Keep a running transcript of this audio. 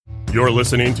You're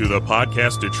listening to the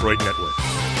Podcast Detroit Network.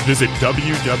 Visit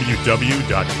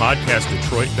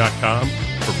www.podcastdetroit.com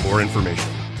for more information.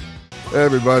 Hey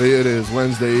everybody, it is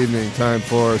Wednesday evening, time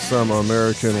for some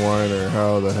American Whiner.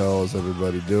 How the hell is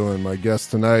everybody doing? My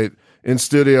guest tonight in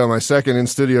studio, my second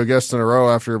in-studio guest in a row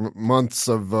after months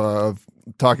of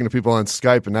talking to people on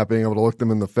Skype and not being able to look them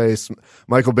in the face.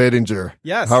 Michael Batinger.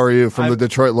 Yes. How are you from the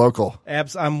Detroit local?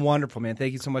 I'm wonderful, man.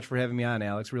 Thank you so much for having me on,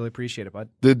 Alex. Really appreciate it, bud.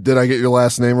 Did I get your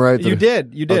last name right? You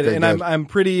did. Okay, and good. I'm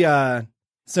pretty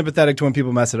sympathetic to when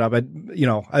people mess it up.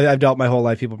 I've dealt my whole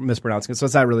life people mispronouncing it, so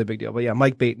it's not really a big deal. But yeah,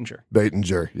 Mike Batinger.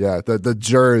 Batinger. Yeah, the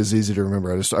jur is easy to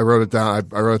remember. I wrote it down.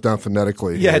 I wrote it down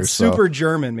phonetically. Yeah, here, it's super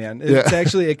German, man. It's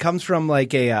actually it comes from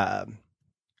like a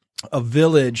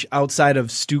village outside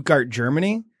of Stuttgart,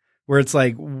 Germany, where it's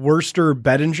like Worcester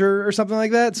Bettinger or something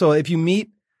like that. So if you meet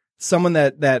someone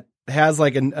that has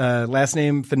like a last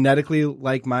name phonetically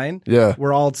like mine,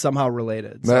 we're all somehow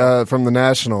related. So. From the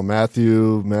National,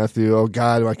 Matthew. Oh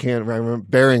God, I can't remember.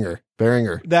 Beringer.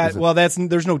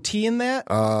 There's no T in that.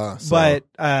 But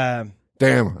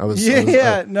damn,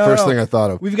 first thing I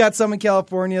thought of. We've got some in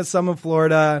California, some in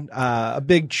Florida, a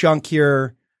big chunk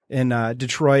here in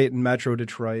Detroit and Metro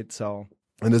Detroit. So.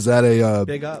 And is that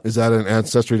an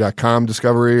Ancestry.com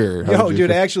discovery or?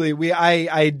 Dude, actually,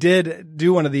 I did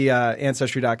do one of the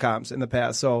Ancestry.coms in the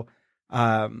past. So,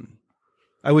 I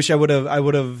wish I would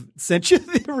have sent you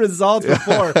the results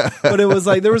before, but it was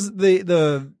like there was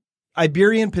the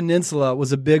Iberian Peninsula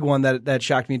was a big one that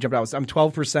shocked me and jumped out. I'm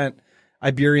 12%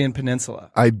 Iberian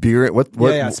Peninsula. Iberian what?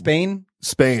 Yeah, Spain.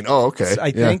 Spain. Oh, okay.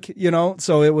 I think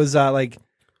so it was like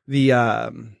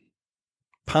the.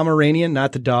 Pomeranian,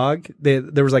 not the dog.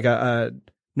 There was like a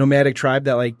nomadic tribe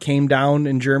that like came down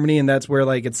in Germany, and that's where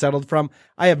like it settled from.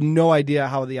 I have no idea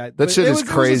how that shit is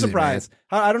crazy. It was a surprise.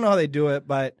 I don't know how they do it,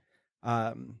 but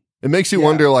it makes you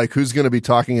wonder like who's going to be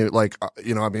talking. Like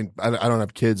I mean, I don't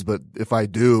have kids, but if I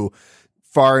do,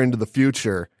 far into the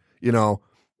future,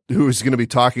 who's going to be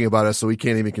talking about us so we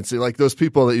can't even consider, like those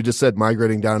people that you just said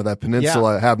migrating down to that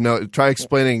peninsula try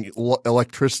explaining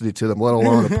electricity to them, let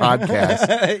alone a podcast,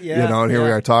 and here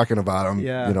we are talking about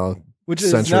them, which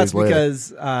is centuries nuts later.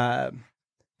 Because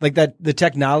like that, the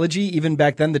technology, even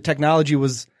back then, the technology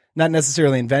was not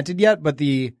necessarily invented yet, but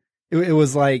it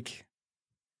was like,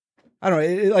 I don't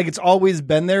know, it's always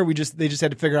been there. They just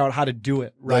had to figure out how to do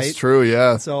it, right? That's true,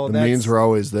 yeah. So the means were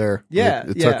always there. Yeah,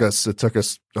 it took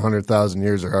us 100,000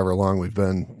 years or however long we've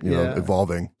been,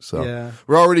 evolving. So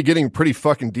we're already getting pretty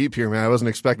fucking deep here, man. I wasn't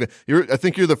expecting. I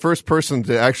think you're the first person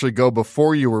to actually go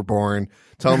before you were born.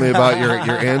 Tell me about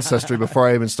your ancestry before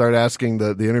I even start asking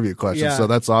the interview questions. Yeah. So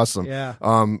that's awesome. Yeah.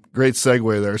 Great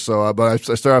segue there. So, but I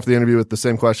start off the interview with the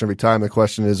same question every time. The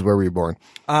question is, where were you born?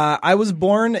 I was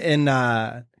born in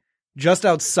just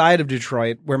outside of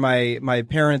Detroit, where my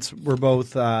parents were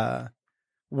both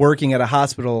working at a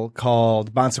hospital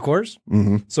called Bon Secours.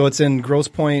 Mm-hmm. So it's in Grosse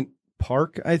Pointe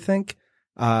Park, I think.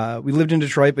 We lived in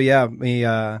Detroit, but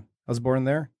I was born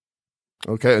there.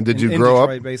 Okay, and did you grow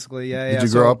Detroit, up? Basically, yeah. Did you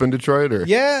grow up in Detroit, or?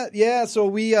 Yeah. So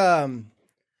we,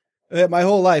 my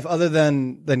whole life, other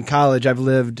than college, I've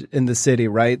lived in the city,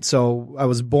 right? So I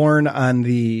was born on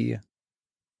the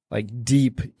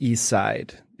deep east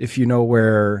side, if you know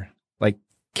where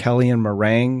Kelly and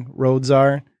Meringue roads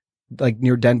are, like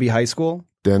near Denby High School.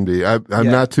 Denby. I'm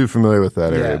not too familiar with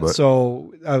that area, but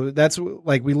so that's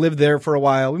like we lived there for a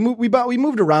while. We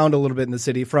moved around a little bit in the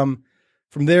city. From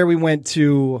there, we went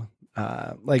to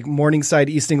Morningside,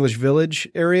 East English Village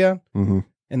area, and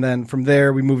then from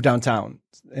there we moved downtown,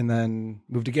 and then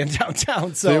moved again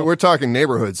downtown. So we're talking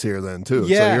neighborhoods here then too.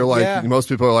 Yeah, so you're like most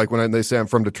people are like when they say I'm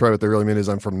from Detroit, what they really mean is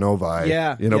I'm from Novi.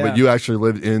 Yeah, but you actually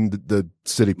lived in the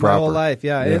city proper. My whole life,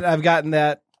 And I've gotten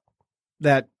that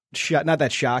shock, not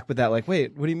that shock, but that like,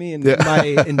 wait, what do you mean?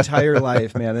 My entire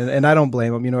life, man, and I don't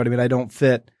blame them. You know what I mean? I don't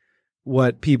fit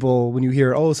what people when you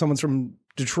hear someone's from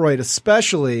Detroit,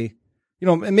 especially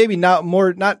and maybe not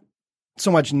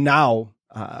so much now,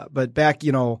 but back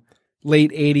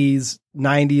late 80s,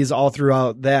 90s, all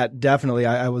throughout that, definitely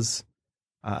I was,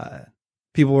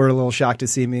 people were a little shocked to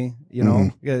see me,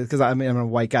 because I'm a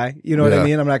white guy, what I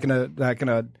mean? I'm not gonna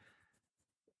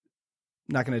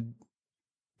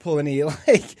pull any,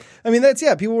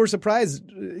 people were surprised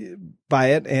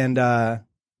by it. And, I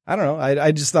don't know.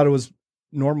 I just thought it was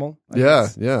normal. Yeah.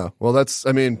 Well,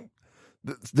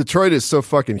 Detroit is so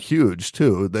fucking huge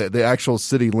too. The actual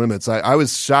city limits. I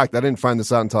was shocked. I didn't find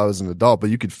this out until I was an adult, but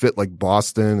you could fit like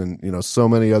Boston and so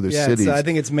many other cities. I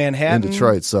think it's Manhattan, in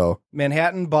Detroit. So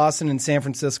Manhattan, Boston, and San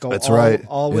Francisco. That's right.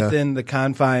 All within the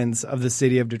confines of the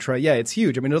city of Detroit. Yeah, it's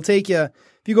huge. I mean, it'll take you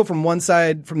if you go from one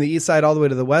side, from the east side, all the way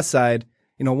to the west side.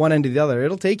 one end to the other,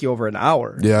 it'll take you over an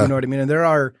hour. Yeah. You know what I mean? And there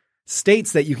are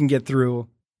states that you can get through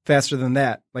faster than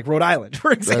that, like Rhode Island,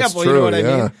 for example. That's true. You know what I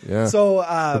mean? Yeah. So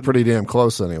They're pretty damn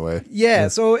close anyway. yeah.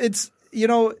 So it's,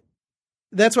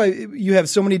 that's why you have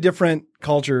so many different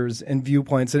cultures and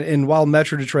viewpoints. And while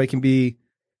Metro Detroit can be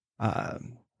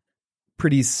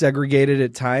pretty segregated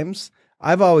at times,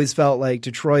 I've always felt like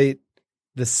Detroit,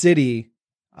 the city,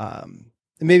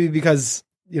 maybe because,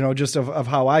 just of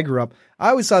how I grew up, I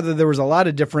always thought that there was a lot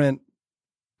of different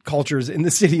cultures in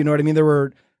the city. You know what I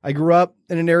mean? I grew up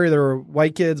in an area, there were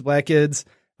white kids, black kids,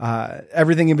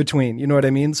 everything in between. You know what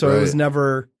I mean? So it was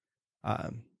never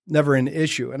an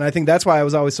issue. And I think that's why I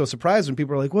was always so surprised when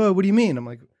people were like, "Whoa, what do you mean?" I'm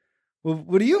like, "Well,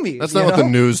 what do you mean?" That's not what the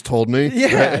news told me.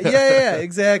 Yeah,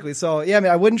 exactly. So yeah, I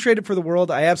mean, I wouldn't trade it for the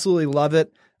world. I absolutely love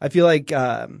it. I feel like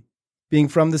being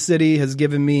from the city has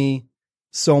given me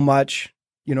so much.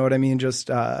 You know what I mean? Just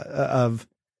of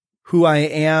who I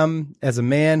am as a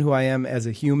man, who I am as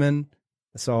a human.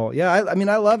 So yeah, I mean,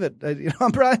 I love it.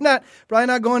 I'm probably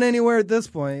not going anywhere at this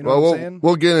point. You know what I'm saying?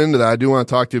 We'll get into that. I do want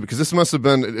to talk to you because this must have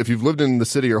been, if you've lived in the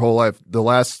city your whole life, the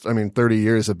last 30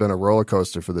 years have been a roller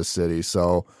coaster for this city.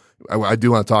 So I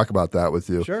do want to talk about that with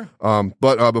you. Sure.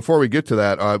 But before we get to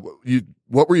that,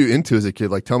 what were you into as a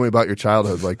kid? Like, tell me about your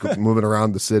childhood, like moving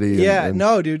around the city.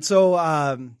 No, dude. So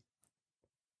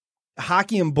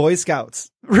hockey and Boy Scouts.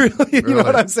 Really? You know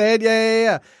what I'm saying?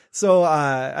 Yeah. So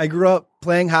I grew up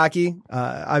playing hockey.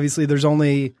 Obviously, there's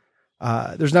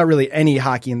not really any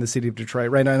hockey in the city of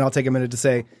Detroit right now. And I'll take a minute to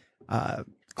say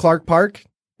Clark Park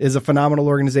is a phenomenal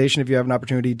organization if you have an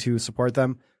opportunity to support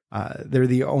them. They were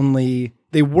the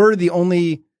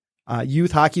only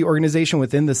youth hockey organization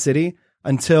within the city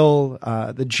until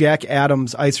the Jack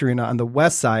Adams Ice Arena on the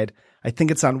west side. I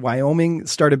think it's on Wyoming,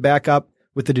 started back up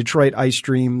with the Detroit Ice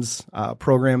Dreams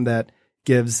program that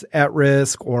gives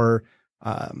at-risk or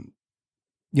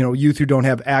youth who don't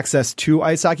have access to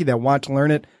ice hockey that want to learn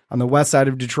it on the west side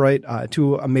of Detroit.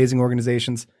 Two amazing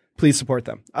organizations. Please support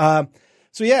them. I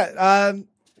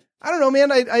don't know,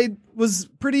 man. I was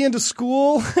pretty into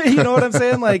school. You know what I'm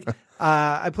saying? Like,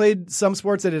 I played some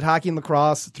sports. I did hockey and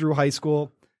lacrosse through high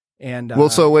school. And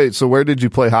so where did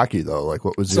you play hockey though? Like,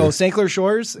 what was St. Clair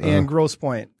Shores and Grosse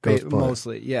Pointe,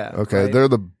 mostly. Yeah. Okay, right? They're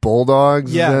the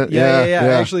Bulldogs. Yeah.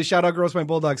 Actually, shout out Grosse Pointe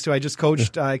Bulldogs too. I just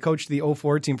coached. I coached the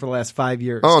 04 team for the last 5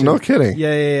 years. Oh, too. No kidding.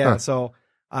 Yeah. Huh. So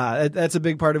that's a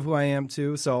big part of who I am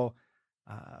too. So.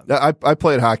 I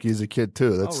played hockey as a kid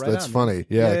too. That's funny.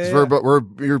 Yeah, because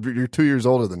you're 2 years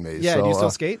older than me. Yeah. So, do you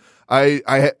still skate?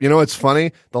 It's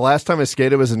funny. The last time I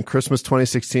skated was in Christmas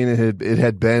 2016. It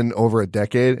had been over a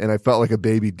decade, and I felt like a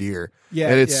baby deer. Yeah,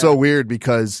 and it's so weird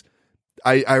because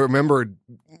I remember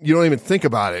you don't even think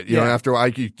about it. You know, after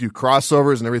you do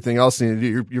crossovers and everything else, and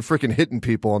you're freaking hitting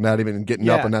people and not even getting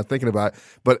up and not thinking about it.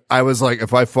 But I was like,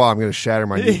 if I fall, I'm going to shatter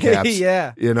my kneecaps.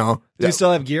 Yeah. You know. Do you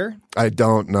still have gear? I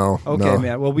don't know. Okay,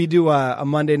 man. Well, we do a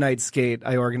Monday night skate.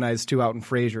 I organize two out in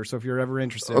Fraser. So if you're ever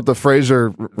interested. The Fraser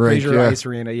rink. Fraser Ice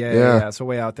Arena. Yeah. So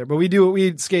way out there. But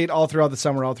we skate all throughout the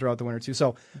summer, all throughout the winter too.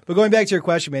 So, but going back to your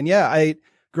question, man.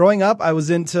 Growing up, I was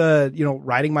into,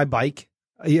 riding my bike.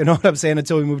 You know what I'm saying?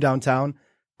 Until we moved downtown.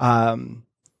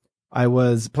 I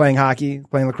was playing hockey,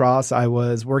 playing lacrosse. I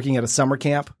was working at a summer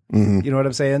camp. Mm-hmm. You know what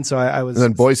I'm saying? So I was. And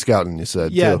then Boy Scouting, you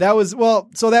said. Yeah, too. that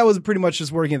was pretty much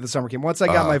just working at the summer camp. Once I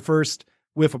got my first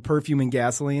whiff of perfume and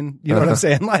gasoline, you know what I'm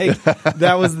saying? Like,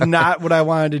 that was not what I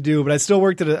wanted to do, but I still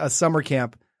worked at a summer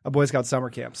camp, a Boy Scout summer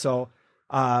camp. So,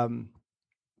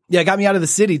 it got me out of the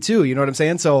city too. You know what I'm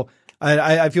saying? So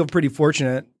I feel pretty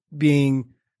fortunate being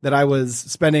that I was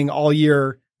spending all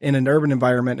year in an urban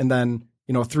environment and then,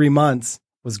 3 months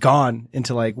was gone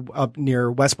into like up near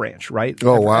West Branch, right?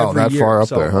 Oh, wow. That far up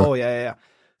there, huh? Oh, yeah.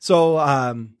 So,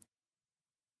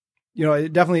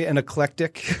 definitely an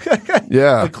eclectic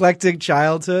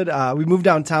childhood. We moved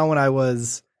downtown when I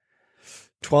was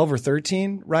 12 or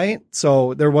 13, right?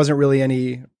 So there wasn't really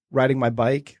any riding my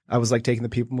bike. I was like taking the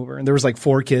people mover, and there was like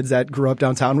 4 kids that grew up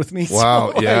downtown with me.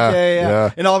 Wow. So,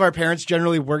 yeah. And all of our parents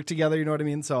generally work together. You know what I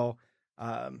mean? So,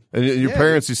 and your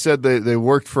parents, you said they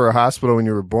worked for a hospital when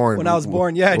you were born. When I was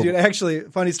born, yeah, dude. Actually,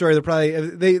 funny story.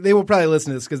 They will probably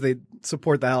listen to this because they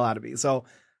support the hell out of me. So,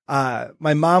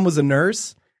 my mom was a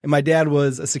nurse and my dad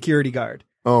was a security guard.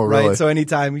 Oh, really? Right. So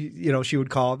anytime she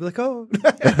would call, I'd be like, oh.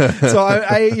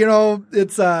 So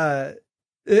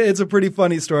it's a pretty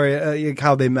funny story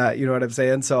how they met. You know what I'm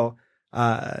saying? So,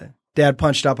 dad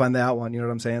punched up on that one. You know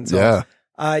what I'm saying? So,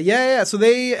 yeah. So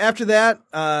after that.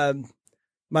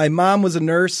 My mom was a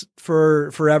nurse for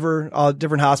forever, all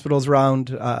different hospitals around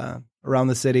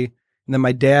the city. And then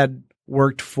my dad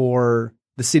worked for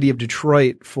the city of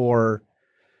Detroit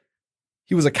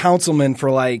he was a councilman for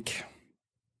he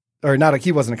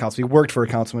wasn't a councilman. He worked for a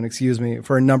councilman,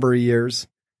 for a number of years.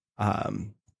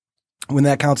 When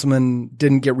that councilman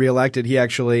didn't get reelected, he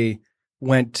actually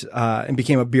went and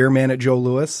became a beer man at Joe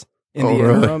Louis in the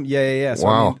interim. Yeah. So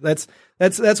wow. I mean,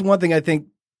 that's one thing I think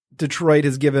Detroit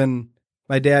has given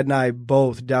my dad and I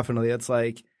both. Definitely, it's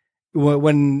like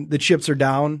when the chips are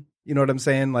down, you know what I'm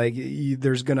saying? Like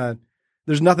there's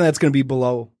nothing that's gonna be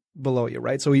below you,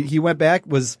 right? So he went back,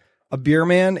 was a beer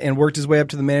man, and worked his way up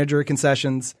to the manager of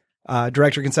concessions.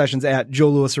 Director of concessions at Joe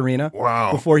Louis Arena.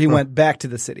 Wow. Before he went back to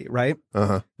the city, right?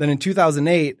 Uh-huh. Then in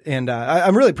 2008, and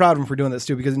I'm really proud of him for doing this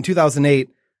too, because in 2008,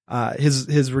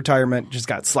 his retirement just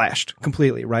got slashed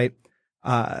completely, right?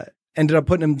 Ended up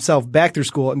putting himself back through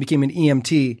school and became an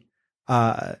EMT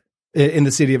in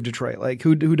the city of Detroit. Like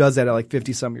who does that at like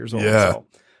 50 some years old? Yeah.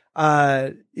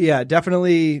 So,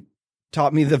 definitely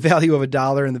taught me the value of a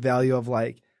dollar and the value of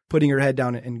like putting your head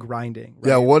down and grinding. Right?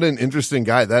 Yeah, what an interesting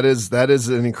guy. That is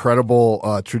an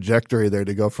incredible trajectory there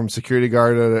to go from security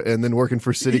guard and then working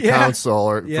for city council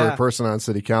or for a person on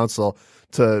city council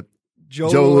to Joe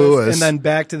Louis. And then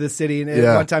back to the city. And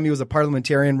at one time he was a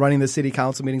parliamentarian running the city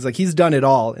council meetings. Like he's done it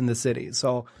all in the city.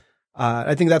 So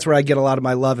I think that's where I get a lot of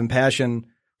my love and passion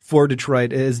for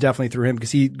Detroit is definitely through him,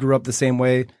 because he grew up the same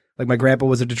way. Like my grandpa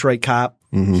was a Detroit cop.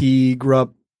 Mm-hmm. He grew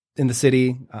up in the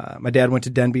city. My dad went to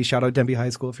Denby. Shout out Denby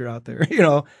High School if you're out there.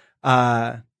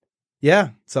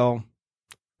 So.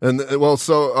 And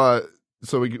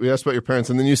so we asked about your parents,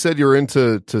 and then you said you were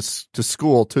into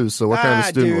school too. So what kind of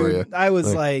student were you? I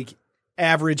was like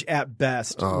average at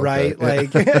best, right?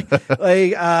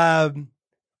 Okay. I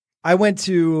went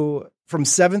from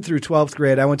 7th through 12th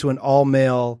grade. I went to an all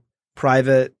male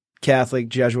private Catholic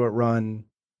Jesuit run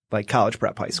like college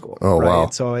prep high school. Oh, right? wow.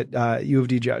 So at U of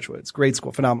D Jesuits, great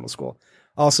school, phenomenal school.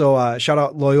 Also, shout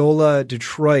out Loyola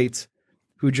Detroit,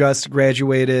 who just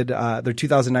graduated their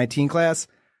 2019 class.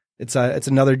 It's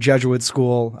another Jesuit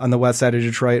school on the west side of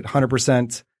Detroit,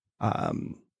 100%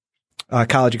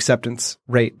 college acceptance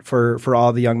rate for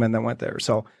all the young men that went there.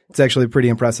 So it's actually a pretty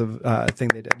impressive thing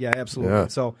they did. Yeah, absolutely. Yeah.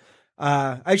 So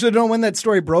I actually don't know when that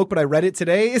story broke, but I read it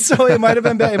today, so it might have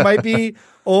been it might be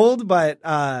old, but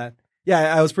I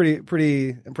was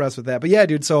pretty impressed with that. But yeah,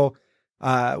 dude. So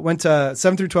went to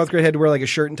 7th through 12th grade. Had to wear like a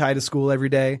shirt and tie to school every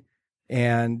day,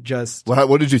 and just. Well,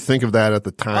 what did you think of that at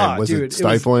the time? Was it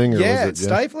stifling?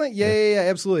 Stifling. Yeah,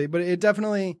 absolutely. But it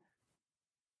definitely.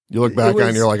 You look back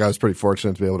on, you're like, I was pretty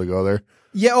fortunate to be able to go there.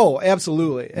 Yeah. Oh,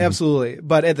 absolutely, absolutely.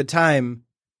 But at the time,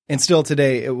 and still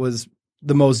today, it was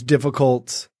the most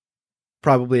difficult,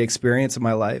 probably experience of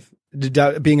my life.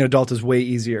 Being an adult is way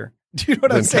easier. Do you know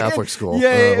what I'm saying? Catholic school.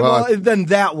 Yeah. Than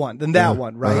that one,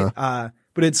 right?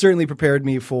 But it certainly prepared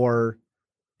me for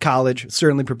college,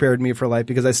 certainly prepared me for life,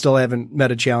 because I still haven't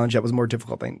met a challenge that was more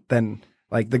difficult than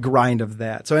like the grind of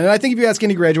that. So, and I think if you ask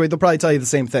any graduate, they'll probably tell you the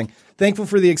same thing. Thankful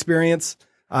for the experience,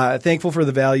 thankful for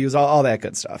the values, all that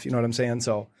good stuff. You know what I'm saying?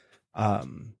 So,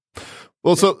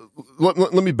 so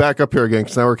let me back up here again,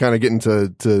 because now we're kind of getting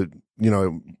to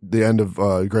the end of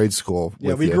grade school.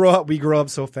 Yeah, we grow up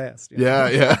so fast.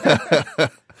 Yeah.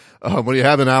 When you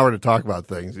have an hour to talk about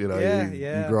things, you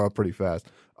grow up pretty fast.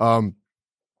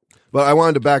 But I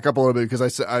wanted to back up a little bit,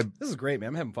 because I this is great, man.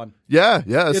 I'm having fun. Yeah.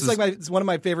 It's one of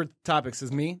my favorite topics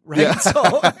is me, right? Yeah.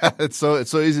 So it's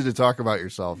so easly to talk about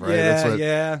yourself, right?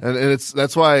 Yeah. And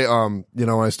that's why when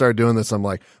I started doing this, I'm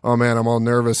like, oh man, I'm all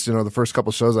nervous. The first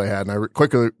couple shows I had, and I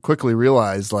quickly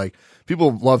realized like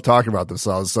people love talking about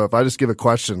themselves. So if I just give a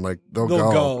question, like they'll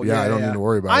go. Yeah, I don't need to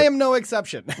worry about it. I am no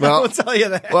exception. Well, I'll tell you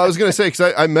that. Well, I was going to say,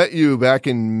 because I met you back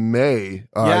in May.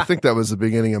 I think that was the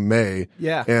beginning of May.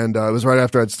 Yeah. And it was right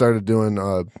after I'd started doing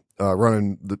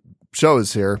running the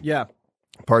shows here. Yeah.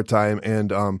 Part-time,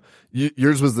 and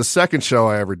yours was the second show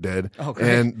I ever did.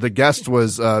 Okay. And the guest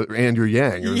was Andrew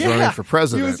Yang, who was running for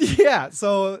president.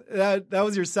 So that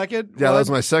was your second? Yeah, that was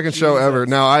my second show ever.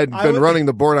 Now, I'd been running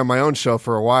the board on my own show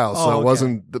for a while, so it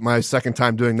wasn't my second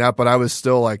time doing that, but I was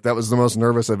still like, that was the most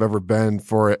nervous I've ever been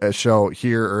for a show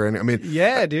here or any, I mean.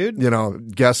 Yeah, dude.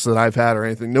 Guests that I've had or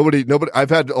anything. Nobody, I've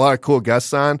had a lot of cool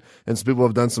guests on, and some people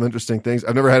have done some interesting things.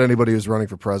 I've never had anybody who's running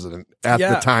for president at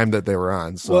the time that they were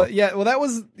on. So. Well, that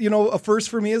was, a first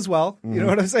for me as well. You know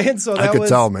what I'm saying? So that I could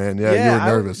tell, man. Yeah, you were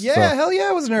nervous. Hell yeah,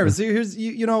 I was nervous. Here's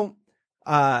it's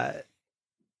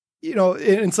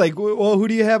like, well, who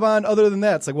do you have on other than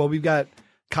that? It's like, well, we've got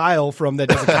Kyle that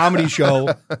does a comedy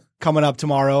show coming up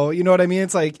tomorrow. You know what I mean?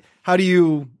 It's like, how do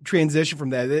you transition from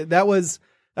that? That was,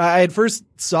 I had first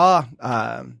saw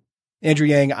Andrew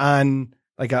Yang on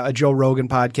like a Joe Rogan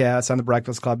podcast on the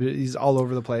Breakfast Club. He's all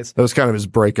over the place. That was kind of his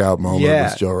breakout moment.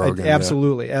 Was Joe Rogan.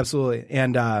 Absolutely. And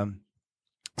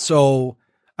so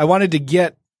I wanted to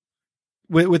get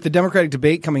with the Democratic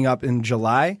debate coming up in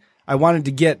July. I wanted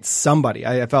to get somebody.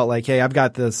 I felt like, hey, I've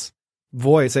got this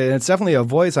voice, and it's definitely a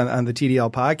voice on the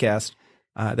TDL podcast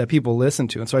that people listen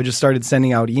to. And so I just started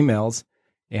sending out emails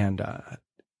and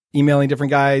emailing different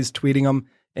guys, tweeting them.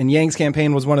 And Yang's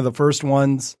campaign was one of the first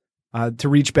ones to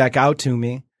reach back out to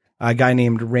me. A guy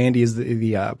named Randy is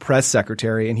the press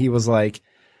secretary, and he was like,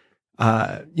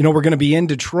 we're going to be in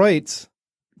Detroit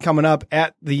coming up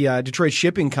at the Detroit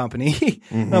Shipping Company.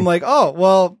 Mm-hmm. And I'm like, oh,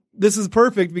 well, this is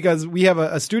perfect because we have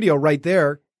a studio right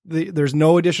there. There's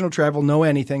no additional travel, no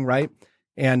anything, right?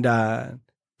 And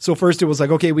so first it was like,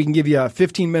 okay, we can give you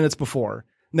 15 minutes before.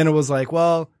 And then it was like,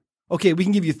 well, okay, we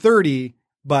can give you 30,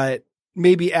 but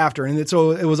maybe after. And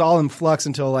so it was all in flux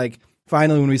until like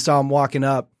finally when we saw him walking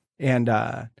up and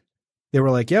they were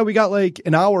like, yeah, we got like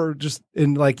an hour just,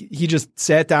 and like he just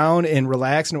sat down and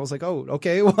relaxed and it was like, oh,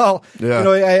 okay, well,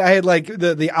 I had like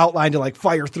the outline to like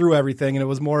fire through everything. And it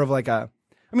was more of like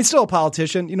still a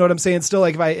politician, you know what I'm saying? Still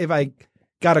like if I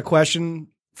got a question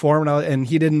for him and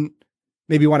he didn't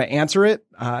maybe want to answer it.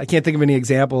 I can't think of any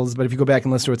examples, but if you go back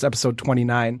and listen to it's episode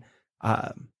 29,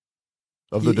 of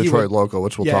the Detroit local,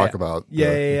 which we'll talk about.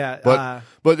 Yeah.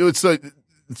 But it's like,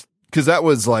 because that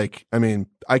was like, I mean,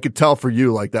 I could tell for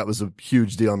you, like that was a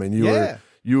huge deal. I mean,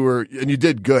 you were, and you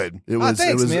did good. It was,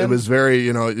 thanks, man. It was very,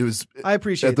 it was. I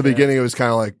appreciate at the beginning. It was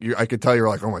kind of like I could tell you were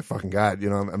like, oh my fucking God,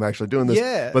 I'm actually doing this.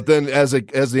 Yeah. But then as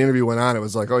the interview went on, it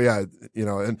was like, oh yeah,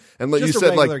 and like just you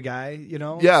said, regular like guy,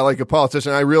 yeah, like a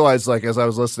politician. I realized, like as I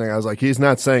was listening, I was like, he's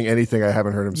not saying anything I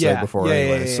haven't heard him say before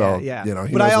anyway. So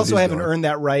but I also haven't earned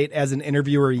that right as an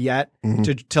interviewer yet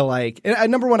to like. And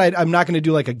number one, I'm not going to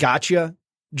do like a gotcha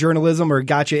journalism or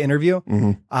gotcha interview.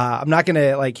 Mm-hmm. I'm not going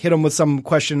to like hit him with some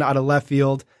question out of left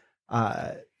field.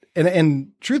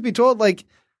 And truth be told, like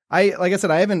I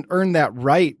said, I haven't earned that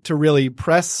right to really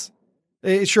press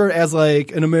sure as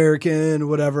like an American,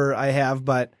 whatever I have,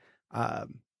 but, I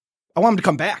want him to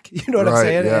come back. You know what I'm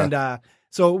saying? Yeah. And,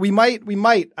 so we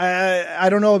might, I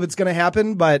don't know if it's going to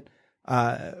happen, but,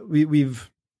 we've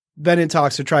been in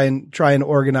talks to try and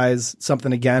organize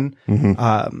something again.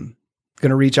 Mm-hmm. Going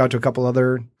to reach out to a couple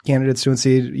other candidates to and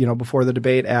see, before the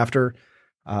debate, after.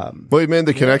 Well, he made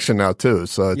the connection now too,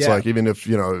 so it's like even if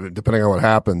depending on what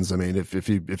happens, I mean, if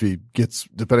he gets,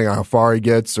 depending on how far he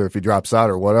gets, or if he drops out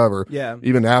or whatever,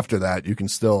 even after that, you can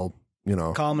still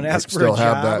call him and ask for a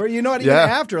job, or even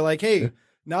after, like, hey,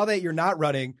 now that you're not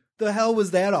running, the hell was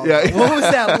that all? What was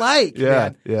that like?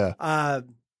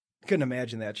 Couldn't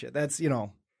imagine that shit. That's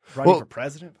running for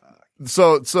president.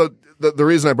 So the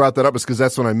reason I brought that up is because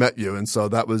that's when I met you, and so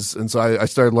I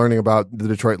started learning about the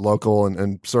Detroit local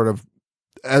and sort of.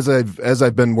 As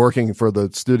I've been working for the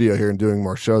studio here and doing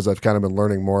more shows, I've kind of been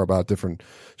learning more about different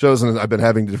shows, and I've been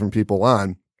having different people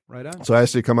on. Right on. So I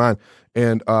asked you to come on,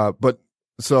 and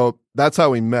so that's how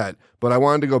we met. But I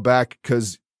wanted to go back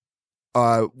because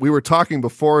we were talking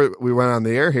before we went on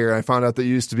the air here. And I found out that you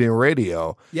used to be in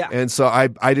radio, and so I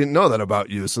didn't know that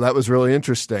about you. So that was really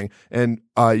interesting. And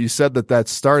you said that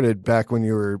started back when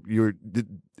you were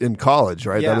in college,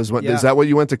 right? Yeah, that is is that what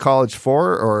you went to college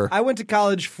for, or? I went to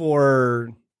college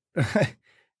for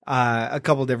a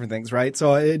couple different things, right?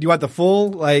 So do you want the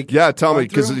full, like? Yeah, tell me,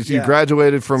 because you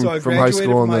graduated from high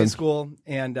school. High school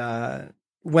and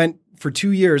went for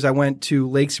 2 years. I went to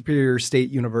Lake Superior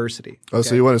State University. Oh,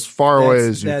 so you went as far away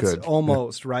as you could. That's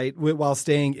almost, right? While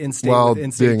staying in state. While with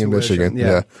in-state being tuition. in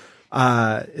Michigan,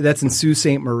 that's in Sault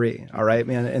Ste. Marie. All right,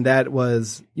 man. And that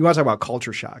was, you want to talk about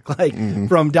culture shock, like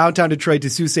from downtown Detroit to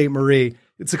Sault Ste. Marie,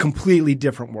 it's a completely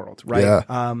different world, right?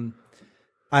 Yeah.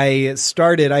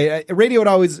 Radio had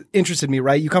always interested me,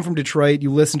 right? You come from Detroit,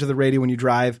 you listen to the radio when you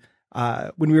drive.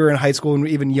 When we were in high school and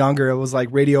even younger, it was like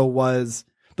radio was,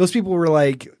 those people were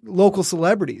like local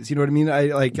celebrities. You know what I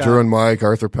mean? Drew and Mike,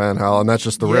 Arthur Penn, Hal, and that's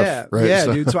just the riff, right? Yeah,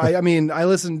 dude. So I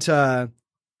listened to,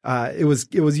 it was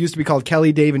used to be called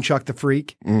Kelly, Dave, and Chuck the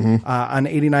Freak on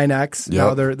 89X. Yep.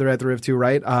 Now they're at the Riff too,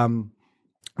 right?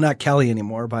 Not Kelly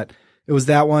anymore, but it was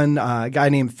that one. A guy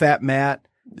named Fat Matt.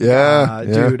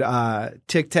 Dude.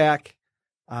 Tic Tac.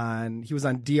 And he was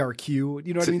on DRQ.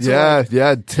 You know what I mean?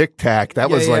 So Tic Tac. That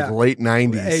was like late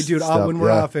 90s. Hey, dude, when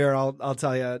we're off air, I'll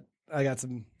tell you. I got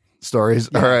some stories.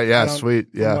 All right,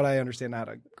 sweet. From what I understand, not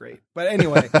great, but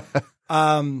anyway.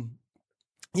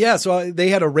 So they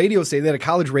had a radio station. They had a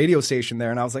college radio station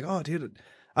there, and I was like, "Oh, dude,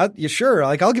 you sure?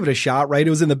 Like, I'll give it a shot." Right? It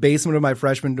was in the basement of my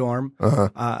freshman dorm.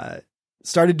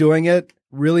 Started doing it.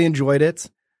 Really enjoyed it.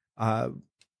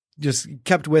 Just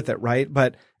kept with it. Right?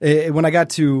 But when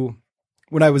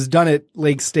I was done at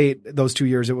Lake State those 2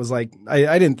 years, it was like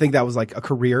I didn't think that was like a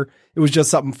career. It was just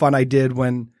something fun I did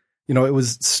when you know, it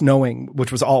was snowing,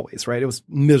 which was always, right? It was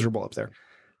miserable up there.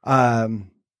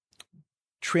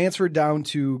 Transferred down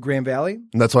to Grand Valley.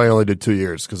 And that's why I only did 2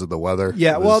 years because of the weather.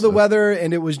 Yeah, the weather,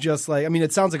 and it was just like, I mean,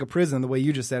 it sounds like a prison the way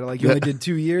you just said it. Like you only did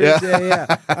 2 years.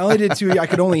 Yeah. I only did 2 years. I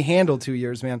could only handle 2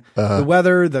 years, man. The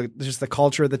weather, just the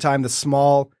culture at the time, I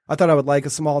thought I would like a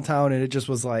small town, and it just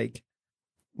was like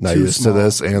not used to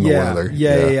this and the weather.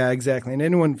 Yeah, exactly. And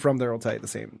anyone from there will tell you the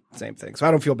same thing. So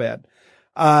I don't feel bad.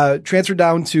 Transferred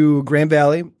down to Grand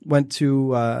Valley, lived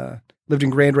in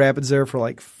Grand Rapids there for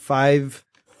like 5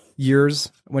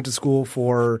 years. I went to school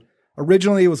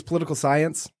originally it was political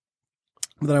science,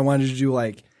 but then I wanted to do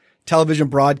like television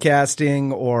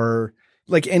broadcasting or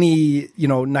like any,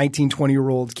 19,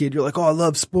 20-year-old kid. You're like, oh, I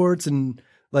love sports and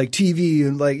like TV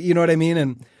and like, you know what I mean?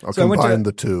 And so combine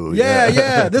the two.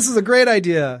 Yeah. This is a great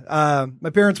idea. My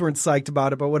parents weren't psyched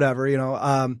about it, but whatever,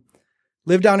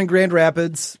 lived down in Grand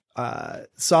Rapids,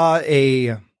 saw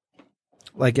a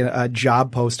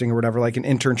job posting or whatever, like an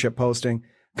internship posting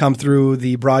come through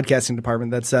the broadcasting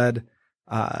department that said,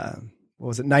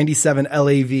 97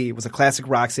 LAV. It was a classic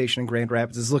rock station in Grand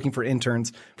Rapids. Is looking for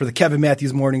interns for the Kevin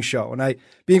Matthews morning show. And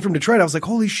being from Detroit, I was like,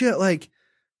 holy shit, like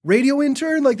radio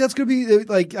intern? Like that's going to be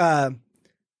like,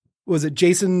 was it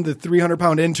Jason, the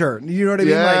 300-pound intern? You know what I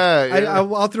mean? Yeah.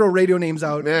 I'll throw radio names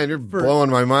out. Man, you're blowing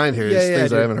my mind here. These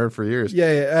things I haven't heard for years.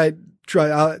 Yeah.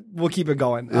 We'll keep it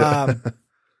going. Yeah.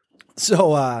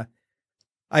 So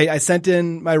I sent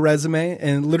in my resume,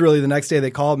 and literally the next day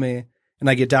they called me, and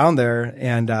I get down there,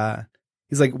 and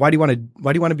he's like, "Why do you want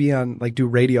to be on do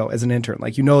radio as an intern?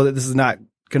 Like, that this is not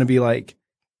going to be like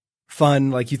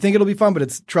fun. Like you think it'll be fun,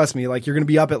 but trust me, like you're going to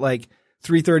be up at like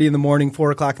 3:30 in the morning,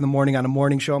 4 o'clock in the morning on a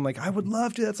morning show." I'm like, I would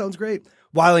love to. That sounds great.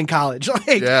 While in college,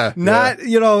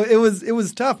 it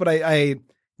was tough, but I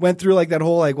went through like that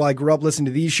whole I grew up listening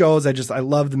to these shows. I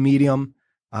love the medium.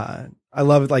 I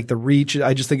love like the reach.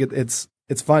 I just think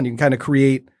it's fun. You can kind of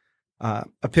create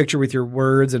a picture with your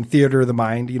words and theater of the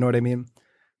mind. You know what I mean?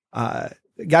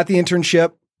 Got the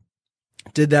internship,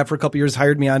 did that for a couple years,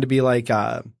 hired me on to be like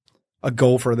a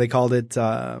gopher. They called it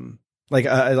like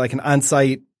an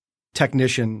on-site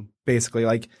technician, basically.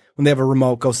 Like when they have a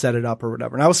remote, go set it up or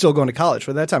whatever. And I was still going to college.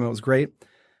 For that time, it was great.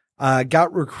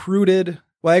 Got recruited.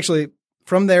 Well, actually,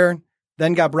 from there,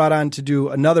 then got brought on to do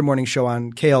another morning show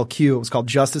on KLQ. It was called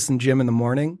Justice and Jim in the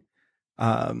Morning.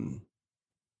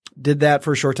 Did that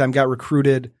for a short time, got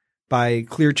recruited by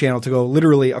Clear Channel to go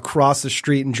literally across the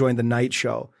street and join the night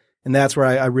show. And that's where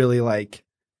I really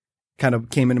kind of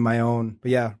came into my own.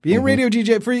 But yeah, being a radio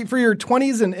DJ for your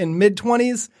 20s and mid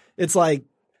 20s, it's like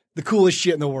the coolest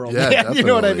shit in the world. Yeah, you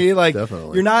know what I mean? Like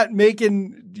definitely. You're not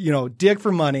making, dick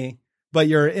for money, but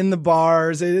you're in the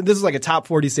bars. This is like a top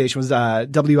 40 station. It was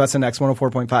WSNX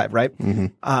 104.5, right?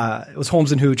 Mm-hmm. It was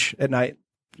Holmes and Hooch at night,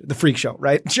 the freak show,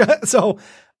 right? So,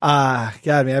 God,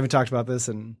 man, I haven't talked about this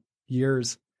in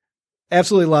years.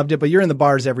 Absolutely loved it, but you're in the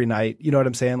bars every night. You know what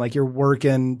I'm saying? Like you're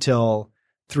working till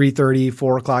 3:30,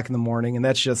 4 o'clock in the morning. And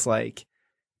that's just like,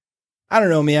 I don't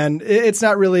know, man. It's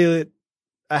not really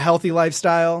a healthy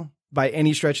lifestyle by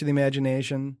any stretch of the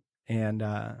imagination. And,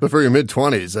 but for your mid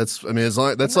 20s,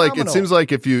 it seems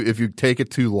like if you take it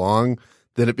too long,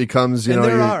 then it becomes, you're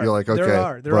like,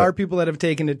 okay. There are people that have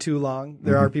taken it too long.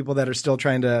 There are people that are still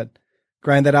trying to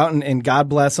grind that out, and God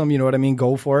bless them. You know what I mean?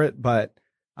 Go for it. But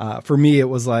for me, it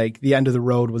was like the end of the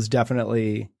road was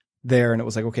definitely there, and it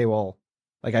was like, okay, well,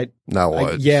 like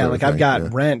I've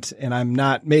got rent, and I'm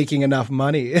not making enough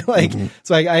money.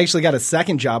 So I actually got a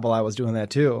second job while I was doing that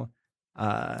too.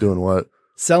 Doing what?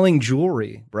 Selling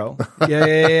jewelry, bro.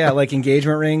 Yeah. Like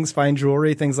engagement rings, fine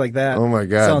jewelry, things like that. Oh my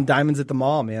God. Selling diamonds at the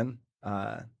mall, man.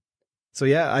 So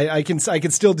yeah, I can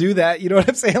still do that. You know what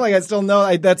I'm saying? Like I still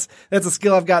know that's a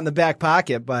skill I've got in the back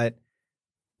pocket, but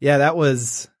yeah, that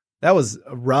was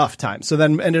a rough time. So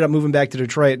then ended up moving back to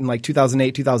Detroit in like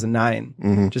 2008, 2009.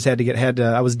 Mm-hmm. Just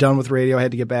I was done with radio. I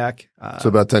had to get back. So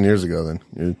about 10 years ago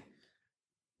then.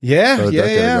 Yeah.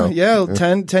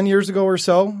 10 years ago or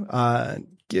so.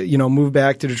 Moved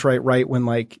back to Detroit right when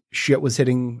like shit was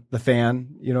hitting the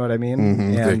fan. You know what I mean? Mm-hmm.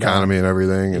 And, the economy and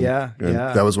everything. And, yeah.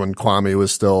 That was when Kwame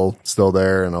was still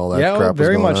there and all that crap was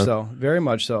going on. Very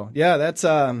much so. Yeah, that's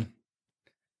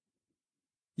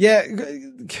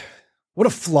what a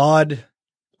flawed,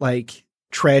 like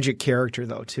tragic character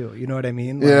though too. You know what I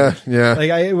mean? Like, yeah.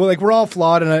 Like we're all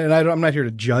flawed, and I'm not here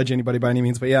to judge anybody by any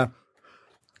means, but yeah,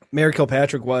 Mayor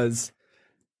Kilpatrick was.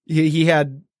 He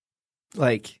had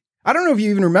like. I don't know if you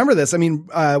even remember this. I mean,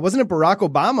 wasn't it Barack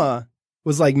Obama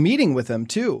was like meeting with him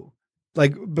too?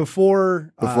 Like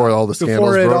before all the scandals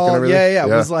before it broke all, and everything. yeah. It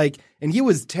was like, and he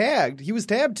was tagged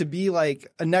to be like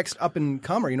a next up and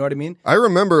comer. You know what I mean? I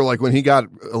remember like when he got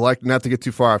elected, not to get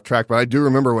too far off track, but I do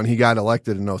remember when he got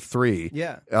elected in 03.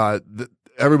 Yeah.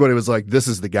 Everybody was like, this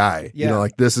is the guy. Yeah. You know,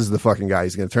 like this is the fucking guy.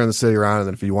 He's going to turn the city around. And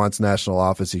then if he wants national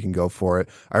office, he can go for it.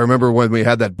 I remember when we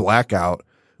had that blackout,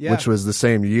 which was the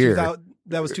same year.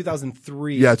 That was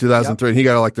 2003. Yeah, 2003. Yep. And he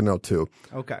got elected in 02.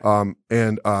 Okay.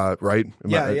 Right?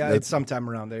 It's sometime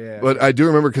around there. Yeah. But I do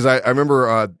remember because I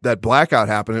remember that blackout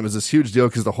happened. It was this huge deal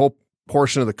because the whole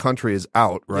portion of the country is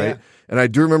out, right? Yeah. And I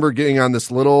do remember getting on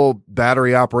this little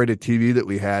battery operated TV that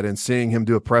we had and seeing him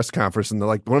do a press conference. And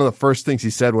one of the first things he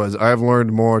said was, "I've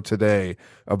learned more today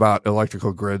about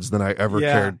electrical grids than I ever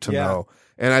cared to know."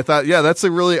 And I thought,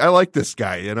 I like this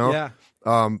guy, you know? Yeah.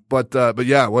 But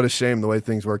yeah, what a shame the way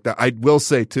things worked out. I will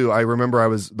say too, I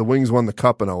remember the Wings won the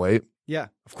cup in 08. Yeah.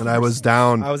 And I was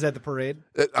down. I was at the parade.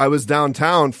 I was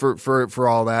downtown for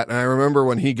all that. And I remember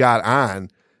when he got on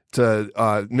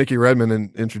to Nicky Redmond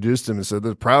and introduced him and said,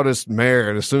 "The proudest mayor."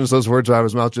 And as soon as those words were out of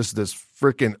his mouth, just this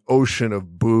freaking ocean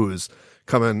of booze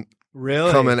coming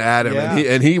at him. Yeah.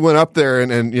 And he went up there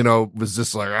and was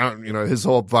just like, his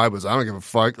whole vibe was, "I don't give a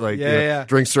fuck." Like,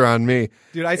 drinks are on me.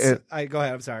 Dude, I go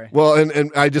ahead. I'm sorry. Well,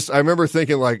 and I remember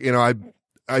thinking like,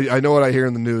 I know what I hear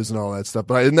in the news and all that stuff,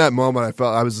 but in that moment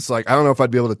I was just like, I don't know if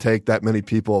I'd be able to take that many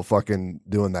people fucking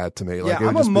doing that to me. Like,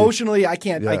 I'm emotionally, I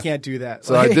can't do that.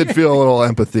 So I did feel a little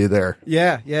empathy there.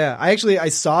 Yeah. I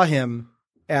saw him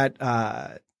at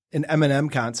an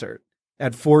Eminem concert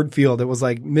at Ford Field. It was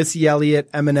like Missy Elliott,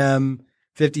 Eminem,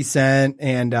 50 Cent,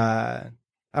 and I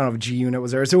don't know if G Unit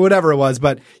was there, so whatever it was,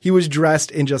 but he was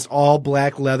dressed in just all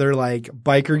black leather, like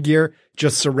biker gear,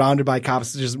 just surrounded by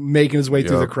cops, just making his way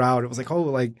through the crowd. It was like,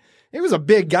 he was a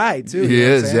big guy too. He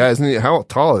is, yeah. Isn't he? How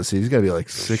tall is he? He's got to be like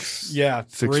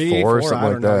 6'4" or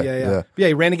something like that. Yeah.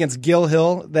 He ran against Gil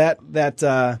Hill. And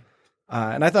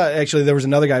I thought actually there was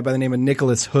another guy by the name of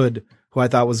Nicholas Hood who I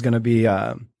thought was going to be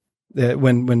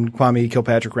when Kwame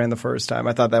Kilpatrick ran the first time.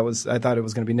 I thought it was going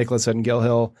to be Nicholas Hood and Gil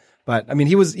Hill. But I mean,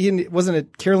 he wasn't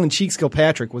it Carolyn Cheeks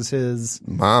Kilpatrick was his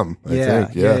mom, I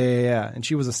think. Yeah. And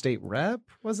she was a state rep,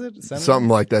 was it? Senator? Something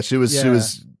like that. She was,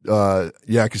 because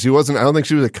she wasn't, I don't think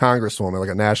she was a congresswoman,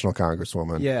 like a national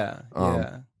congresswoman. Yeah.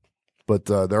 But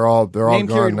they're all Name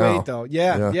gone now. Weight, though.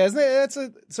 Yeah.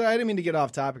 So I didn't mean to get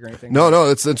off topic or anything.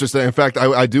 No, it's interesting. In fact,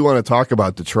 I do want to talk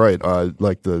about Detroit.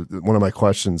 Like one of my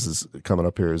questions is coming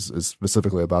up here is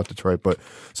specifically about Detroit. But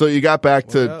so you got back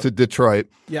to Detroit.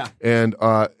 Yeah. And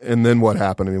then what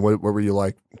happened? I mean, what were you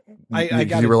like?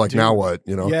 You were like, now what?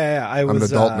 Yeah. I'm an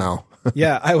adult now.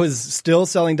 Yeah. I was still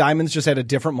selling diamonds, just at a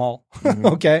different mall. Mm-hmm.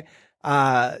 Okay.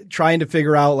 Trying to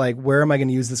figure out like, where am I going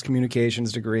to use this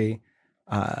communications degree?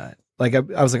 Like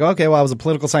I was like, okay, well, I was a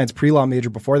political science pre-law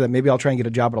major before that. Maybe I'll try and get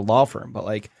a job at a law firm. But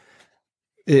like,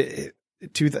 at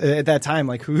that time,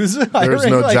 like who's hiring? There's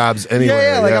no jobs anywhere.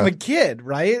 Yeah, I'm a kid,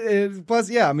 right? Plus,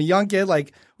 I'm a young kid.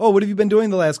 Like, oh, what have you been doing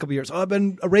the last couple of years? Oh, I've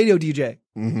been a radio DJ.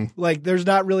 Mm-hmm. Like, there's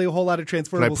not really a whole lot of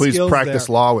transferable skills. Can I please practice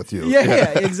law with you?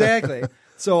 Yeah, exactly.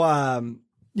 So, and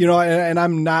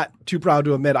I'm not too proud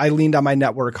to admit I leaned on my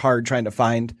network hard trying to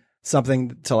find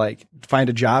something to like find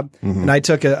a job. Mm-hmm. And I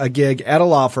took a gig at a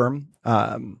law firm,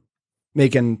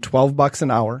 making $12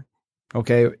 an hour.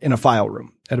 Okay. In a file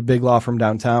room at a big law firm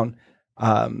downtown.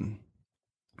 And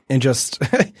just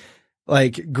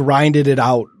like grinded it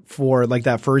out for like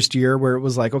that first year where it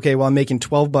was like, okay, well, I'm making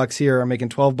 $12 here. I'm making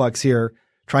 $12 here,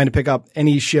 trying to pick up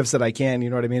any shifts that I can. You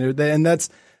know what I mean? And that's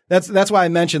why I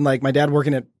mentioned like my dad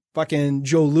working at fucking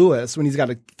Joe Louis when he's got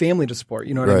a family to support.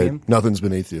 You know what I mean? Nothing's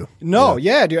beneath you. No.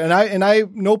 Yeah, dude. And I,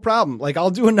 no problem. Like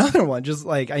I'll do another one. Just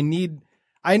like I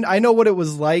know what it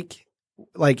was like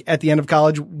at the end of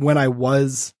college when I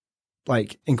was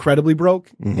like incredibly broke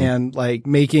and like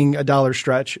making $1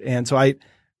 stretch. And so I,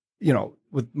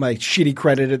 with my shitty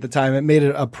credit at the time, it made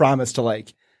it a promise to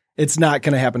like, it's not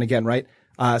going to happen again. Right.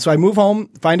 So I move home,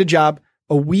 find a job.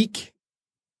 A week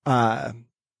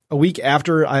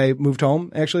after I moved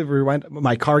home, actually,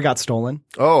 my car got stolen.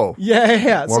 Oh.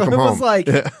 Yeah. So it was home. like,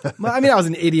 I mean, I was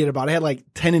an idiot about it. I had like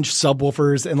 10-inch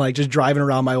subwoofers and like just driving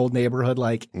around my old neighborhood.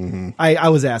 Like I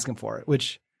was asking for it,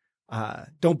 which,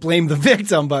 don't blame the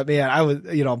victim, but man, I was,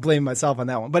 blaming myself on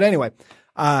that one. But anyway,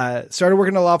 started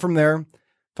working at a law firm there,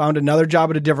 found another job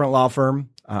at a different law firm,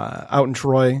 out in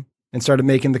Troy, and started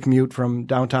making the commute from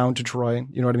downtown to Troy.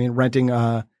 You know what I mean? Renting,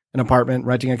 an apartment,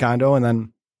 renting a condo, and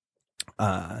then,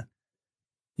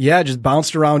 just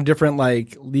bounced around different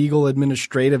like legal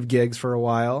administrative gigs for a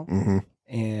while,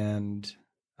 and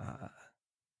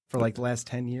for like the last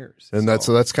 10 years. And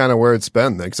that's kind of where it's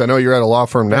been. Because I know you're at a law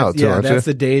firm now too, aren't you? That's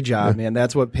the day job, man.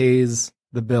 That's what pays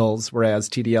the bills, whereas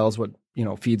TDL is what,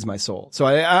 feeds my soul. So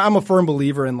I'm a firm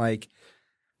believer in like,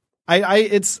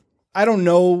 I don't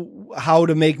know how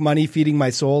to make money feeding my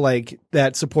soul like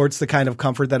that supports the kind of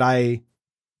comfort that I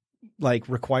like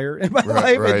require in my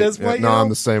life at this point. No, I'm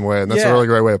the same way, and that's a really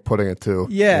great way of putting it too.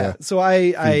 Yeah. So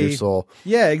feed your soul.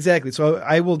 Yeah, exactly. So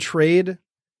I will trade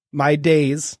my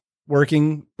days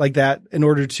working like that in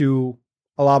order to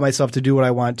allow myself to do what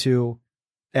I want to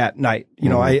at night.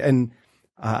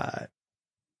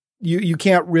 You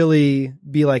can't really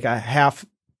be like a half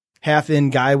in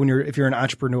guy if you're an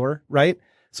entrepreneur, right?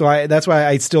 So that's why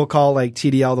I still call like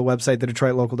TDL the website, the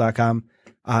DetroitLocal.com,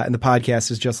 and the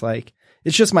podcast is just like,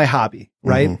 it's just my hobby,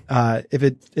 right?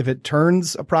 If it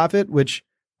turns a profit, which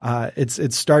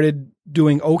it's started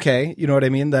doing okay, you know what I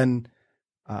mean? Then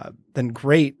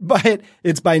great, but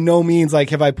it's by no means like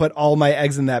have I put all my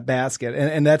eggs in that basket,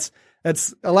 and that's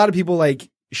a lot of people like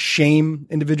shame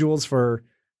individuals for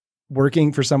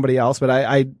working for somebody else, but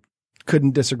I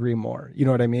couldn't disagree more. You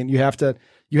know what I mean? You have to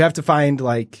find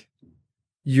like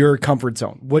your comfort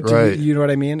zone. You know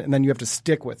what I mean? And then you have to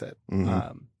stick with it.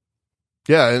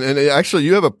 Yeah. And actually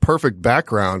you have a perfect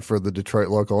background for the Detroit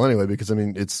Local anyway, because I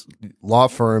mean, it's law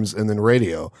firms and then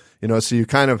radio, so you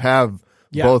kind of have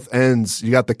both ends.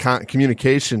 You got the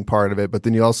communication part of it, but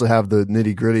then you also have the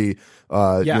nitty gritty,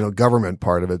 government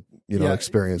part of it,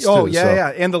 experience too.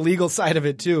 And the legal side of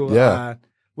it too. Yeah.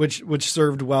 Which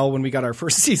served well when we got our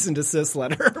first cease and desist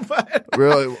letter. But,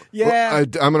 really? Yeah.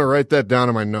 I'm going to write that down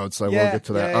in my notes. I will get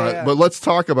to that. But let's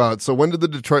talk about, so when did the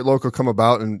Detroit Local come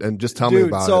about, and just tell me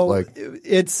about it? Like,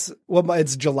 it's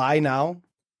July now.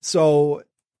 So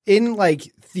in like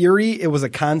theory, it was a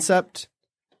concept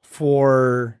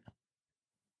for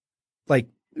like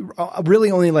really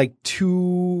only like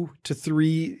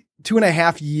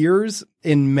 2.5 years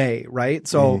in May. Right.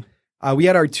 So we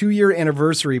had our 2-year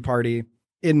anniversary party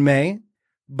in May,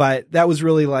 but that was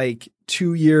really like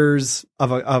 2 years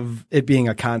of it being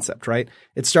a concept, right?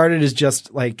 It started as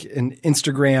just like an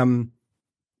Instagram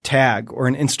tag or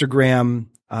an Instagram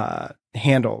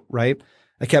handle, right?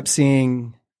 I kept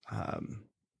seeing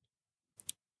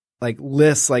like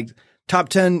lists, like top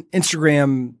 10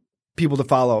 Instagram people to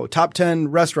follow, top 10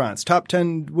 restaurants, top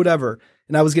 10 whatever.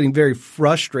 And I was getting very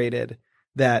frustrated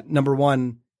that, number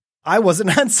one, I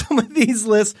wasn't on some of these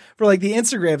lists for like the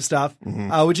Instagram stuff,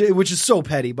 which is so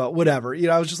petty, but whatever.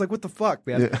 I was just like, what the fuck,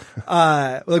 man?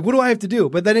 Like, what do I have to do?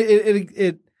 But then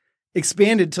it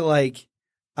expanded to like,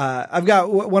 I've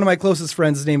got one of my closest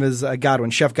friends. His name is Godwin,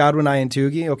 Chef Godwin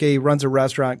Iantugi. Okay. He runs a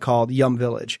restaurant called Yum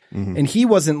Village. And he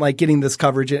wasn't like getting this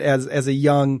coverage as a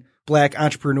young black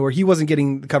entrepreneur. He wasn't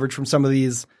getting the coverage from some of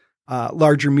these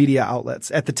larger media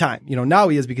outlets at the time. Now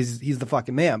he is because he's the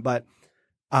fucking man. But,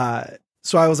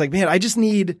 so I was like, man, I just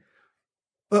need,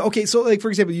 okay. So like, for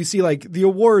example, you see like the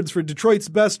awards for Detroit's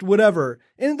best, whatever.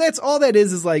 And that's all that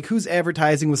is like who's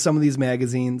advertising with some of these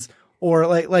magazines, or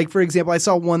like, for example, I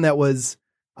saw one that was,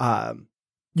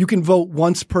 you can vote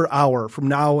once per hour from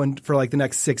now and for like the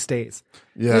next 6 days.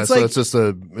 Yeah. It's like, it's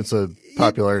a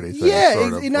popularity thing. Yeah.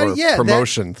 Sort of, or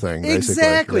promotion thing. Basically.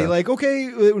 Exactly. Yeah. Like,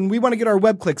 okay, when we want to get our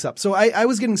web clicks up. So I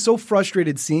was getting so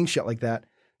frustrated seeing shit like that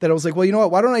I was like, well, you know what?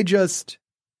 Why don't I just,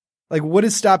 like, what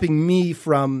is stopping me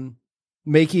from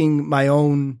making my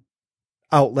own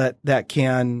outlet that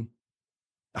can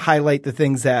highlight the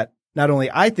things that not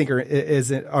only I think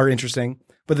are interesting,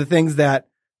 but the things that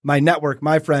my network,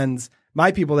 my friends,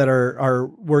 my people that are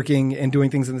working and doing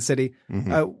things in the city,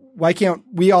 why can't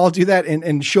we all do that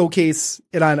and showcase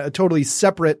it on a totally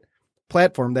separate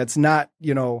platform that's not,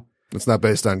 it's not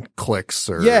based on clicks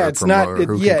or it's not.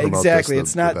 Exactly.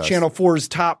 It's not Channel 4's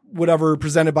top whatever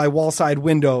presented by Wallside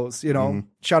Windows.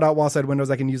 Shout out Wallside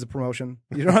Windows. I can use the promotion.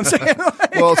 You know what I'm saying?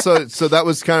 Well, so that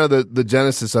was kind of the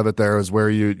genesis of it. There was where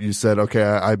you said, okay,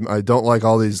 I don't like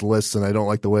all these lists and I don't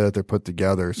like the way that they're put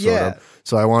together. Sort of.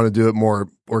 So I want to do it more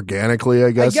organically.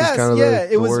 I guess. Is kind of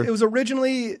it was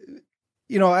originally.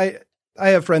 I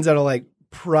have friends that'll like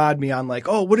prod me on like,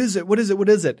 oh, what is it? What is it? What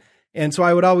is it? And so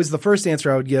I would always, the first answer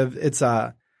I would give, it's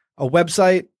a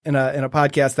website and a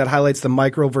podcast that highlights the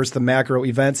micro versus the macro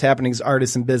events, happenings,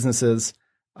 artists, and businesses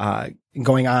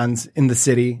going on in the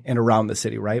city and around the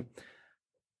city, right?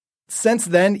 Since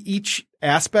then, each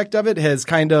aspect of it has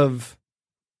kind of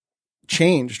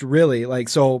changed, really. Like,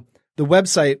 so the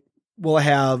website will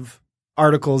have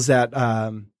articles that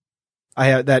I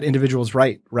have that individuals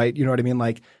write, right? You know what I mean?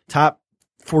 Like top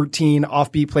 14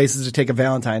 offbeat places to take a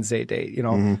Valentine's Day date. You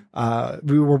know,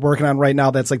 we were working on right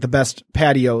now. That's like the best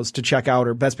patios to check out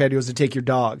or best patios to take your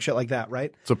dog, shit like that.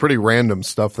 Right. So pretty random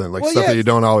stuff then, like stuff that you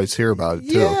don't always hear about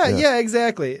too. Yeah,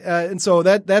 exactly. And so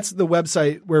that's the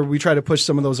website where we try to push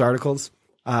some of those articles.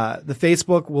 The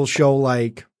Facebook will show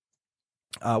like,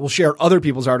 we'll share other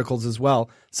people's articles as well.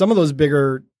 Some of those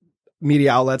bigger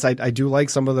media outlets, I do like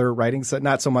some of their writings,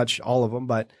 not so much all of them,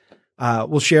 but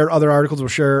we'll share other articles. We'll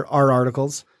share our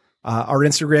articles. Our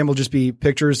Instagram will just be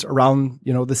pictures around,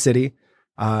 the city.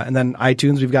 And then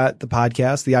iTunes, we've got the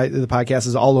podcast. The podcast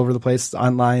is all over the place. It's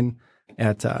online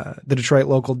at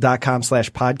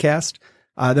thedetroitlocal.com/podcast.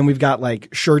 Then we've got like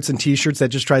shirts and t-shirts that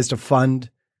just tries to fund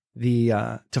the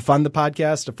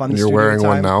podcast, to fund the You're studio wearing time.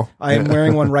 one now. I am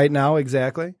wearing one right now.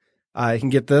 Exactly. You can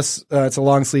get this. It's a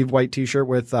long sleeve white t-shirt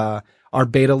with, our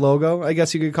beta logo, I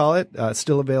guess you could call it.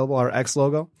 Still available. Our X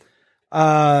logo.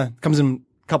 Comes in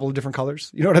a couple of different colors.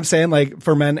 You know what I'm saying? Like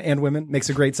for men and women, makes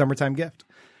a great summertime gift.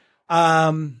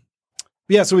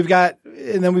 Yeah, so we've got,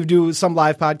 and then we do some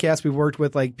live podcasts. We've worked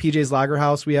with like PJ's Lager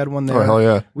House. We had one there. Oh, hell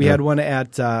yeah. We had one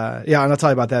at, and I'll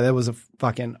tell you about that. That was a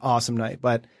fucking awesome night.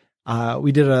 But,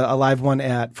 we did a live one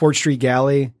at Fort Street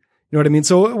Galley. You know what I mean?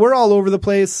 So we're all over the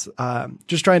place,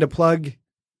 just trying to plug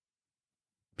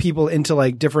people into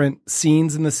like different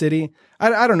scenes in the city.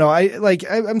 I don't know.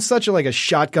 I'm such a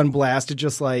shotgun blast to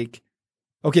just like,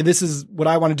 okay, this is what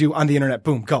I want to do on the internet.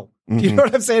 Boom, go. You know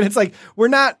what I'm saying? It's like, we're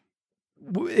not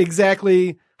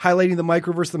exactly highlighting the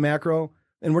micro versus the macro,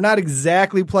 and we're not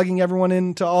exactly plugging everyone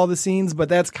into all the scenes, but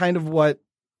that's kind of what,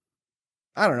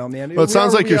 I don't know, man. Well, it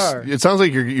sounds like you're in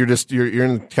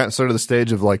sort of the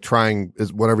stage of like trying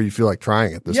is whatever you feel like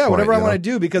trying at this point. Yeah, whatever I want to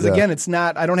do, because again, it's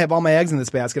not, I don't have all my eggs in this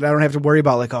basket. I don't have to worry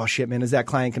about like, oh shit, man, is that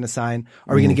client going to sign?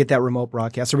 Are we going to get that remote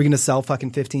broadcast? Are we going to sell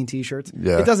fucking 15 t-shirts?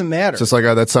 Yeah. It doesn't matter. It's just like,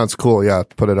 oh, that sounds cool. Yeah.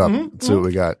 Put it up. See what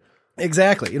we got.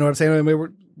 Exactly. You know what I'm saying? I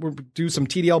mean, we'll do some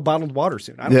TDL bottled water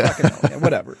soon. I don't fucking know, man.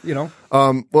 Whatever,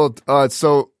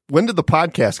 So when did the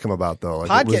podcast come about though?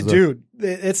 Like, dude,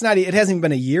 it hasn't even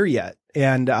been a year yet.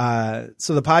 And,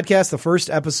 so the podcast, the first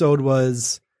episode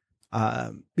was,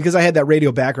 because I had that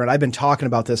radio background, I've been talking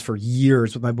about this for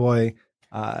years with my boy,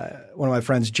 one of my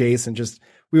friends, Jason.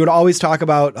 We would always talk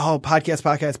about,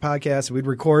 podcast. We'd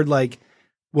record like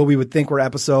what we would think were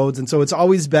episodes. And so it's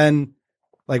always been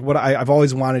like what I've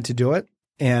always wanted to do it.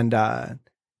 And,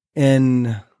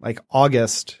 in like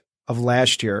August of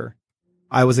last year,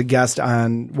 I was a guest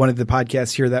on one of the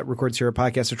podcasts here that records here, a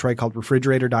podcast Detroit called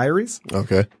Refrigerator Diaries.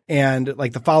 Okay. And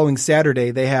like the following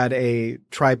Saturday, they had a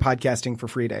try podcasting for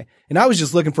free day. And I was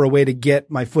just looking for a way to get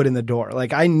my foot in the door.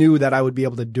 Like I knew that I would be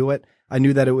able to do it. I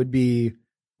knew that it would be,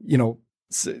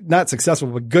 not successful,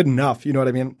 but good enough. You know what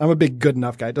I mean? I'm a big good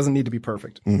enough guy. It doesn't need to be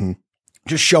perfect. Mm-hmm.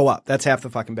 Just show up. That's half the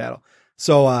fucking battle.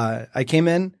 So, I came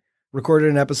in, recorded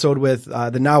an episode with,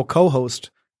 the now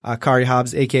co-host, Kari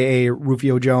Hobbs, aka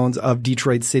Rufio Jones of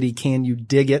Detroit City. Can you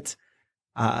dig it?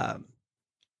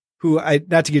 Who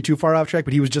not to get too far off track,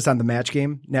 but he was just on the Match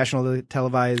Game, nationally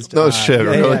televised. Oh shit!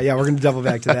 Really? Yeah. We're gonna double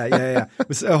back to that. Yeah. It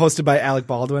was hosted by Alec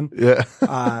Baldwin.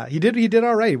 Yeah. He did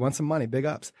all right. He won some money. Big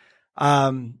ups.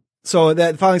 So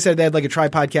that finally said they had like a try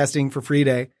podcasting for free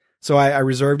day. So I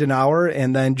reserved an hour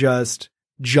and then just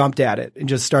jumped at it and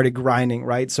just started grinding.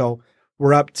 Right. So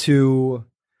we're up to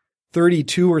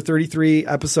 32 or 33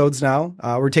 episodes now.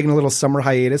 We're taking a little summer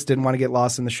hiatus. Didn't want to get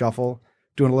lost in the shuffle,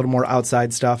 doing a little more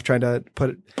outside stuff, trying to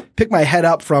pick my head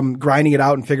up from grinding it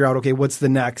out and figure out, okay, what's the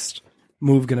next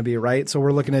move going to be, right? So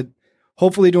we're looking at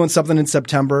hopefully doing something in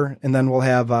September, and then we'll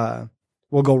have,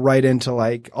 we'll go right into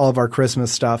like all of our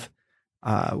Christmas stuff,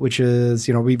 which is,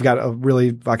 we've got a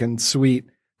really fucking sweet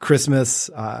Christmas,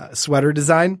 sweater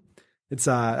design. It's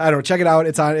I don't know, check it out.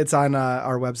 It's on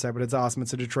our website, but it's awesome.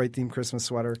 It's a Detroit themed Christmas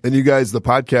sweater. And you guys, the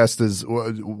podcast is,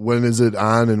 when is it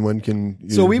on and when can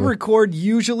you? So we record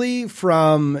usually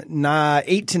from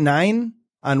 8 to 9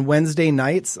 on Wednesday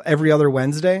nights, every other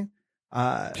Wednesday.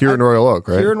 Here in Royal Oak,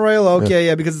 right? Here in Royal Oak,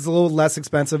 yeah, because it's a little less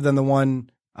expensive than the one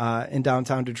in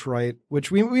downtown Detroit,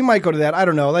 which we might go to that. I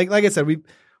don't know. Like I said,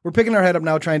 we're picking our head up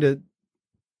now, trying to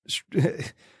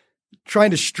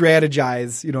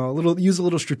strategize, use a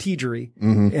little strategery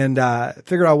and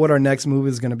figure out what our next move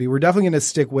is going to be. We're definitely going to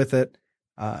stick with it.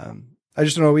 I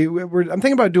just don't know. I'm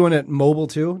thinking about doing it mobile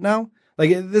too now.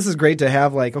 Like this is great to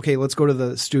have like, okay, let's go to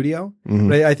the studio.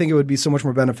 But I think it would be so much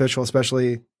more beneficial,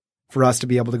 especially for us to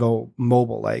be able to go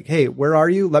mobile. Like, hey, where are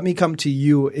you? Let me come to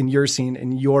you in your scene,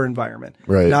 in your environment.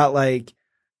 Right. Not like,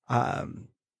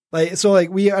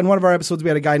 we, on one of our episodes, we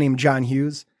had a guy named John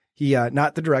Hughes. He,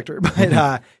 not the director,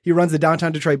 but, he runs the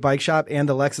downtown Detroit bike shop and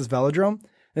the Lexus Velodrome. And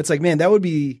it's like, man, that would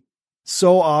be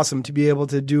so awesome to be able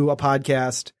to do a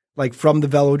podcast like from the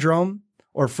velodrome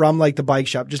or from like the bike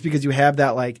shop, just because you have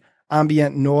that like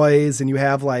ambient noise and you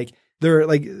have like, they're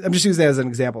like, I'm just using that as an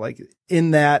example, like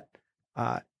in that,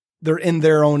 they're in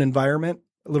their own environment,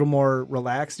 a little more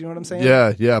relaxed. You know what I'm saying?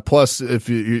 Yeah. Yeah. Plus if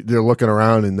they're looking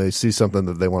around and they see something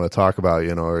that they want to talk about,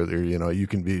 or you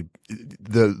can be,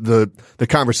 the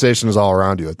conversation is all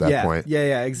around you at that point.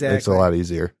 Yeah. Exactly. Makes it a lot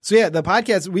easier. So yeah,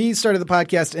 we started the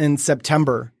podcast in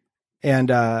September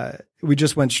and, we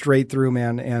just went straight through,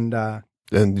 man. And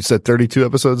you said 32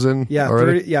 episodes in? Yeah.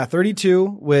 already? 32,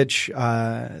 which,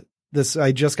 I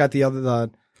just got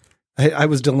I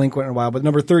was delinquent in a while, but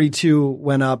number 32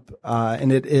 went up,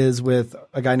 and it is with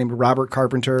a guy named Robert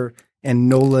Carpenter and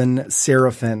Nolan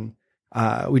Seraphin.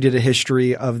 We did a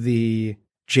history of the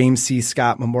James C.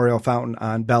 Scott Memorial Fountain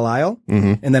on Belle Isle,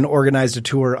 and then organized a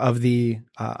tour of the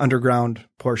underground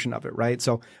portion of it, right?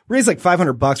 So we raised like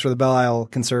 $500 for the Belle Isle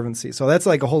Conservancy. So that's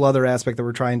like a whole other aspect that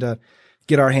we're trying to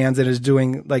get our hands in, is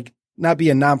doing like, not be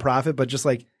a nonprofit, but just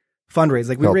like fundraise.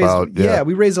 Like we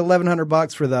raised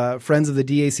 $1,100 for the Friends of the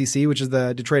DACC, which is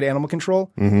the Detroit Animal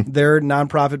Control. Their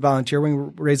nonprofit volunteer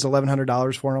wing. We raised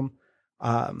 $1,100 for them.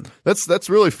 That's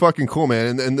really fucking cool,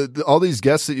 man. And all these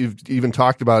guests that you've even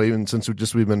talked about, even since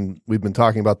we've been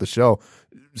talking about the show,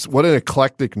 what an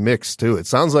eclectic mix too. It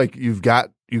sounds like you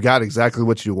got exactly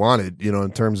what you wanted,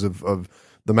 in terms of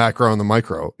the macro and the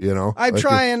micro, I'm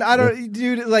trying. I don't,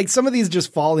 dude, like some of these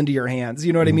just fall into your hands.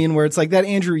 You know what I mean? Where it's like that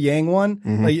Andrew Yang one.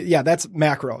 Like, yeah, that's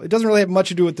macro. It doesn't really have much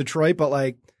to do with Detroit, but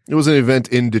like. It was an event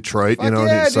in Detroit,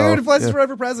 Yeah, dude, Blessed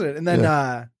Forever President. And then,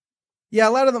 a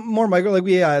lot of the more micro, like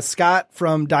we, Scott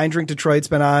from Dine Drink Detroit's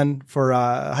been on for,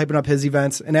 hyping up his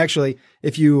events. And actually,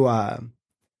 if you,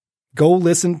 go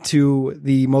listen to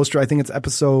I think it's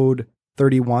episode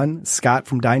 31, Scott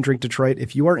from Dine Drink Detroit.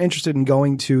 If you are interested in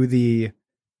going to the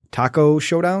Taco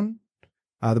Showdown,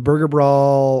 the Burger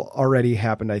Brawl already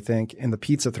happened, I think, and the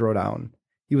Pizza Throwdown.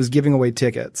 He was giving away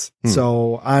tickets.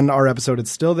 So on our episode,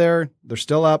 it's still there. They're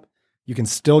still up. You can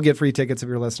still get free tickets if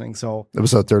you're listening. So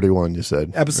episode 31, you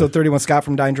said. Episode 31, Scott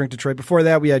from Dine Drink Detroit. Before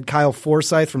that, we had Kyle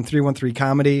Forsyth from 313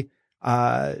 Comedy.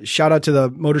 Shout out to the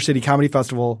Motor City Comedy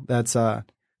Festival that's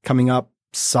coming up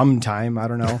sometime. I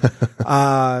don't know.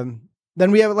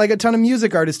 Then we have like a ton of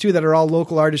music artists too that are all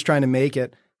local artists trying to make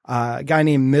it. A guy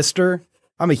named Mister.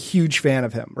 I'm a huge fan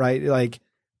of him, right?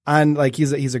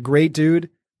 He's a great dude,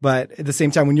 but at the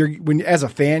same time, when as a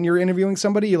fan, you're interviewing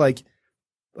somebody, like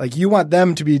you want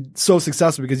them to be so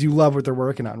successful because you love what they're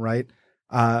working on, right?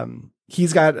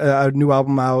 He's got a new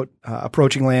album out,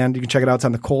 Approaching Land. You can check it out. It's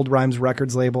on the Cold Rhymes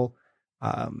Records label.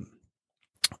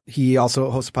 He also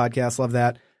hosts a podcast. Love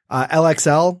that.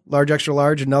 LXL, Large Extra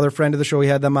Large, another friend of the show. We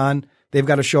had them on. They've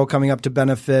got a show coming up to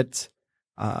benefit,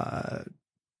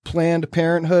 Planned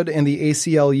Parenthood and the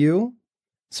ACLU.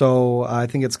 So I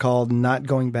think it's called Not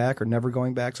Going Back or Never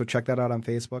Going Back. So check that out on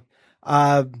Facebook.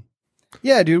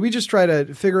 Yeah, dude, we just try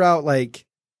to figure out like,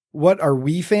 what are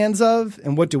we fans of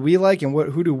and what do we like and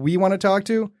who do we want to talk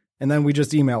to? And then we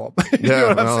just email them.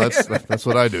 Yeah, that's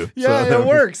what I do. Yeah, so, it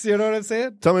works. You know what I'm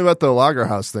saying? Tell me about the Lager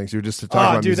House things. You were just talking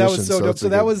about dude, musicians. That was so dope. So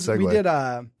that was,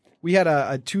 segue. We had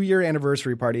a 2-year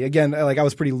anniversary party. Again, like I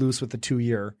was pretty loose with the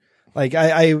 2-year. Like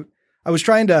I was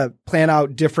trying to plan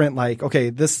out different, like, okay,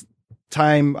 this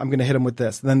time I'm going to hit them with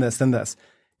this, then this, then this.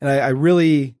 And I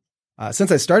really,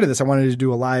 since I started this, I wanted to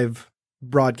do a live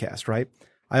broadcast, right?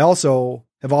 I also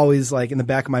have always like in the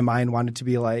back of my mind wanted to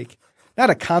be like,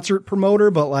 not a concert promoter,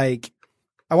 but like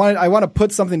I want to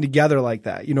put something together like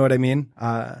that. You know what I mean?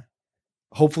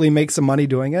 Hopefully make some money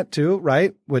doing it too,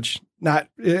 right? Which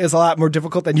is a lot more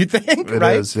difficult than you think,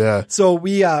 right? It is, yeah. So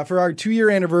we, for our 2-year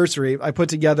anniversary, I put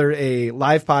together a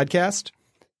live podcast,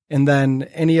 and then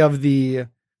any of the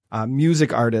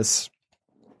music artists,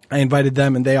 I invited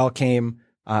them and they all came.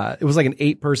 It was like an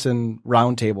 8-person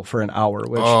round table for an hour,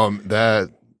 which awesome.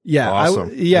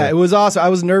 It was awesome. I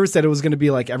was nervous that it was going to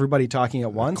be like everybody talking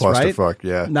at once, right? Clusterfuck,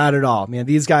 yeah. Not at all, man.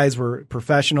 These guys were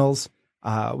professionals.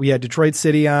 We had Detroit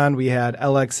City on, we had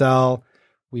LXL,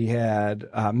 we had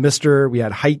Mister, we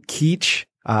had Height Keach,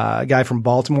 a guy from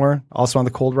Baltimore, also on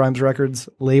the Cold Rhymes Records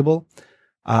label.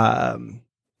 I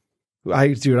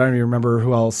don't even remember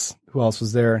who else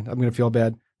was there. I'm going to feel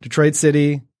bad. Detroit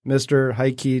City, Mister,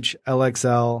 Height Keach,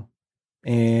 LXL,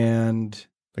 and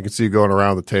I can see you going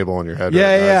around the table in your head.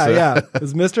 Yeah. It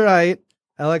was Mr. Height,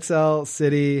 LXL,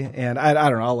 City, and I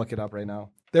don't know. I'll look it up right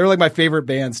now. They were like my favorite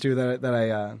bands too that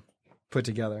I put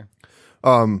together.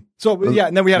 And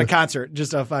then we had a concert,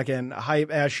 just a fucking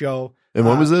hype ass show. And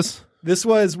when was this? This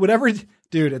was whatever,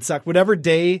 dude, it sucked. Whatever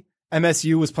day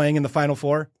MSU was playing in the Final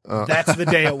Four. That's the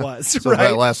day it was. So right?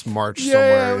 that last March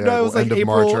somewhere. Yeah, no, it was like end of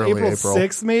April, March, early April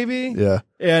 6th, maybe. Yeah.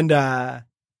 And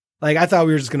like I thought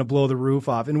we were just gonna blow the roof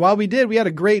off. And while we did, we had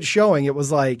a great showing. It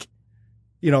was like,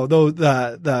 though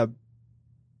the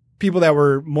people that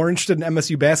were more interested in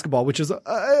MSU basketball, which is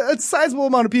a sizable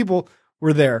amount of people,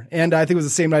 were there. And I think it was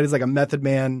the same night as like a Method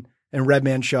Man and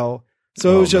Redman show.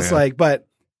 So it was just like, but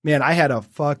man, I had a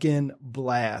fucking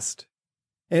blast.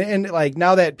 And like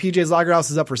now that PJ's Lager House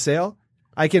is up for sale,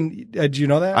 I can. Do you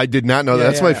know that? I did not know that.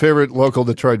 That's my favorite local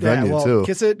Detroit venue too.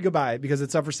 Kiss it goodbye because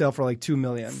it's up for sale for like $2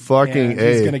 million. Fucking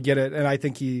A. He's gonna get it, and I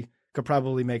think he could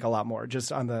probably make a lot more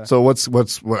just on the. So what's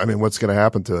gonna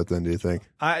happen to it then? Do you think?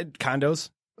 Condos.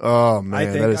 Oh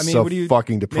man, that is so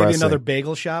fucking depressing. Maybe another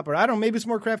bagel shop, or I don't know, maybe some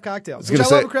more craft cocktails. I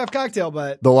love a craft cocktail,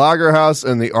 but the Lager House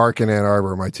and the Ark in Ann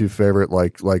Arbor are my two favorite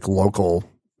like local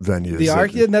venues. The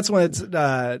Ark, and that's when it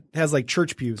has like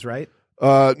church pews, right?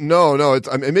 No. It's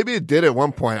maybe it did at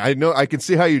one point. I can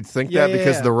see how you'd think that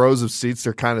because the rows of seats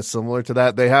are kind of similar to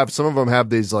that. They have some of them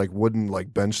have these like wooden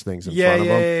like bench things in front of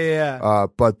them. Yeah.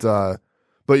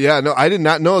 But yeah, no, I did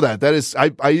not know that. That is,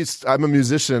 I'm a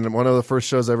musician, and one of the first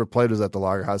shows I ever played was at the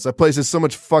Lager House. That place has so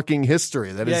much fucking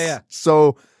history. That is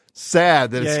so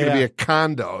sad that it's going to be a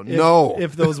condo.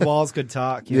 If those walls could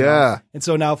talk. You yeah. know? And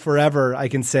so now forever, I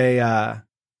can say,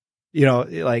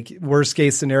 like worst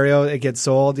case scenario, it gets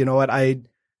sold. You know what? I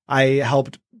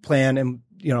helped plan and,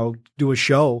 do a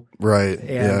show. Right.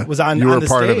 And was on the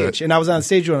stage. And I was on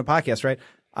stage doing a podcast, right?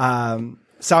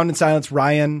 Sound and Silence,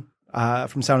 Ryan,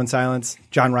 from Sound and Silence.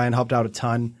 John Ryan helped out a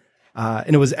ton.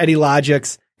 And it was Eddie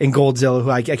Logix and Goldzilla, who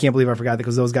I can't believe I forgot that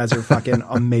because those guys are fucking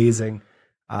amazing.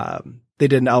 They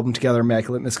did an album together,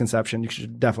 Immaculate Misconception. You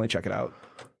should definitely check it out.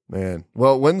 Man.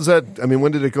 Well, when's that? I mean,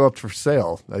 when did it go up for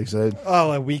sale? Like you said?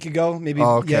 Oh, a week ago, maybe.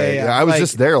 Oh, okay. Yeah, I was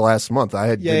just there last month. I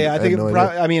had. I think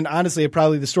honestly,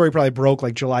 the story probably broke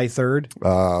like July 3rd.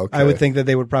 Okay. I would think that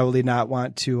they would probably not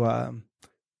want to. I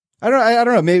don't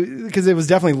know. Maybe because it was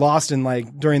definitely lost in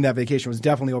like during that vacation. It was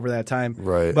definitely over that time.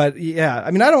 Right. But yeah,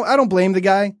 I mean, I don't blame the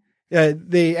guy.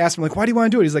 They asked him like, why do you want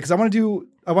to do it? He's like, because I want to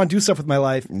do stuff with my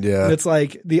life. Yeah. And it's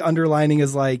like the underlining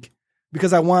is like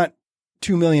because I want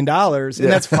 $2 million, and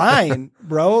that's fine,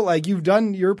 bro. Like you've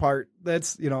done your part.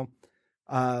 That's But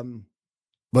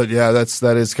yeah,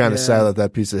 that is kind of sad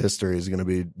that piece of history is going to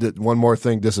be one more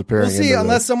thing disappearing. We'll see,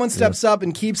 unless someone steps up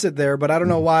and keeps it there. But I don't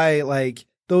know why. Like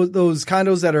those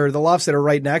condos that are the lofts that are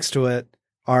right next to it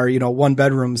are one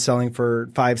bedroom selling for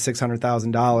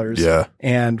 $500,000-$600,000. Yeah,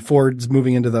 and Ford's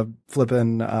moving into the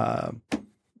flipping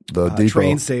the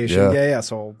train station. Yeah.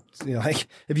 So like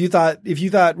if you thought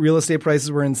real estate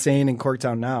prices were insane in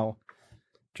Corktown now,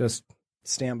 just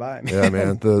stand by. Man. Yeah,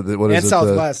 man. What is and it?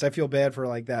 Southwest. I feel bad for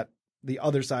like that. The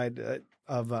other side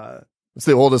of it's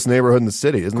the oldest neighborhood in the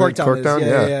city, isn't it? Corktown.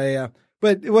 Yeah.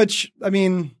 But which I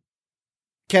mean,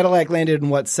 Cadillac landed in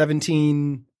what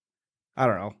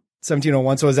 1701. So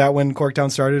is that when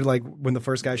Corktown started? Like when the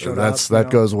first guy showed up?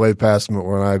 That goes way past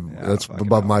when that's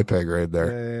above my pay grade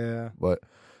there. Yeah.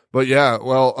 But yeah,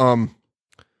 well,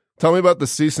 tell me about the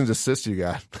cease and desist you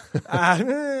got. No,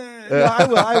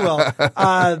 I will.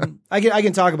 I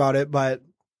can talk about it, but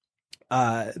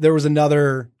there was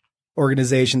another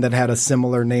organization that had a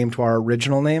similar name to our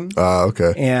original name.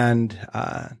 Okay. And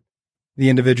the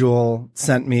individual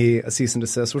sent me a cease and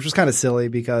desist, which was kind of silly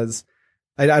because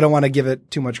I don't want to give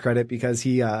it too much credit because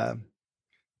the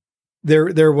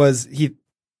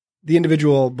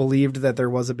individual believed that there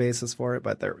was a basis for it,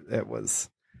 but it was.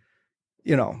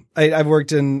 I've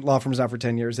worked in law firms now for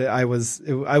 10 years. I was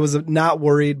not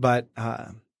worried, but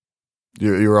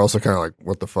you were also kind of like,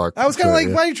 what the fuck? I was kind of like,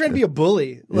 why are you trying to be a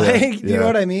bully? Like, do you know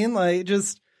what I mean? Like,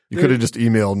 just you could have just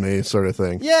emailed me, sort of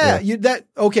thing. Yeah.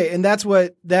 Okay, and that's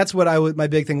what my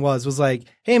big thing was like,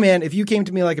 hey man, if you came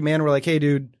to me like a man, were like, hey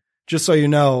dude, just so you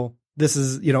know, this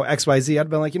is XYZ. I'd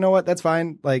been like, you know what, that's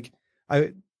fine. Like,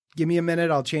 give me a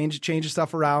minute. I'll change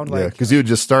stuff around. Like, because you had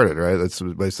just started, right? That's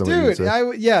basically dude.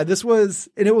 This was,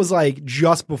 and it was like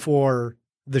just before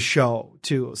the show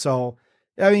too. So,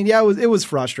 I mean, it was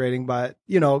frustrating, but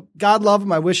God love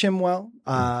him. I wish him well,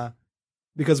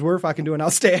 because we're fucking doing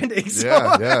outstanding. So.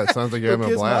 Yeah. It sounds like you're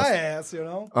having a blast. My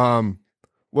ass,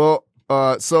 Well,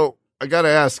 so I gotta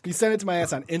ask. He sent it to my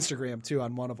ass on Instagram too.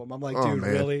 On one of them, I'm like, dude,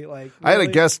 man. really? Like, I had a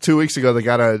guest 2 weeks ago that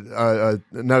got a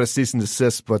not a cease and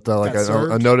desist, but like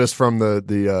a notice from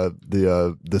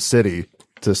the city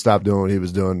to stop doing what he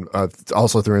was doing.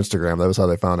 Also through Instagram. That was how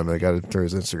they found him. They got it through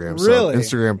his Instagram. Really? So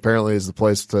Instagram apparently is the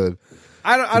place to.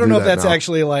 I don't know if that's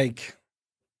actually like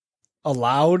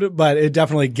allowed, but it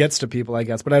definitely gets to people, I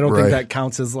guess. But I don't think that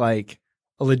counts as like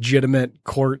a legitimate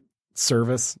court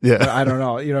service. Yeah. I don't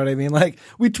know. You know what I mean? Like,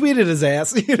 we tweeted his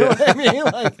ass. You know what I mean?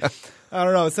 Like, I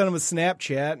don't know. Sent him a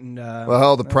Snapchat and.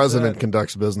 Well, the president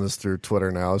conducts business through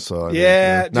Twitter now, so I mean,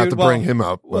 not dude, to bring him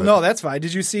up. Well, no, that's fine.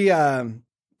 Did you see?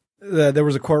 There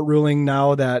was a court ruling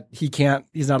now that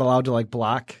he's not allowed to like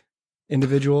block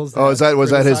individuals. Was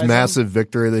that his him. massive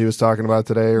victory that he was talking about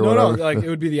today, or no, whatever? No, like it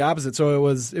would be the opposite. So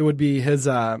it would be his.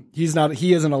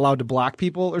 He isn't allowed to block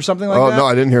people or something like that. Oh no,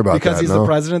 I didn't hear about because that. He's no. the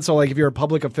president. So like, if you're a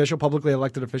publicly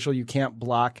elected official, you can't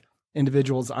block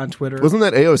individuals on Twitter. Wasn't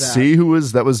that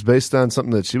AOC that was based on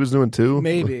something that she was doing too?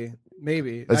 Maybe.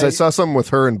 I saw something with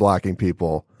her and blocking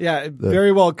people. Yeah, it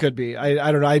very well could be.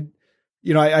 I don't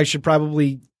know. I should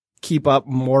probably keep up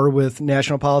more with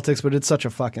national politics, but it's such a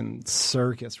fucking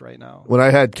circus right now. When I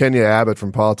had Kenya Abbott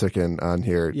from Politicking on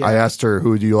here, I asked her,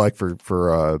 who do you like for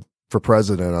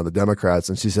president on the Democrats?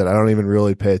 And she said, I don't even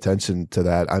really pay attention to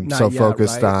that. I'm Not so yet,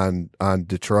 focused right? on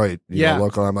Detroit,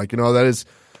 local. I'm like,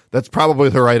 that's probably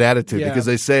the right attitude because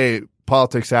they say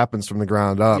politics happens from the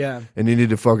ground up, and you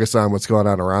need to focus on what's going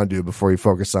on around you before you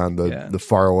focus on the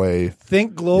far away.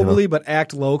 Think globally, but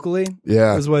act locally.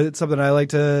 Yeah, is something I like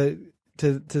to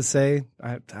say.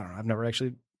 I don't know. I've never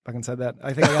actually fucking said that.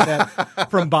 I think I got that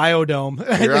from Biodome.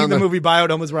 I think the movie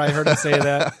Biodome is where I heard him say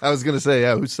that. I was going to say,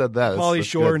 who said that? Pauly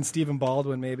Shore and Stephen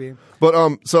Baldwin, maybe.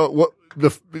 But so what?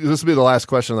 This will be the last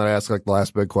question that I ask, like the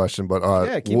last big question. But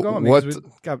keep going.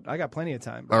 I got plenty of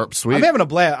time. Sweet. I'm having a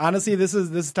blast. Honestly,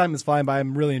 this time is flying by.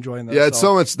 I'm really enjoying this. Yeah, it's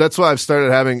so much. That's why I've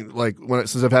started having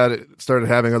since I've started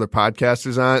having other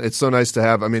podcasters on. It's so nice to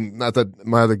have. I mean, not that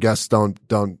my other guests aren't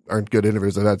good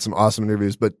interviews. I've had some awesome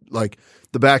interviews, but like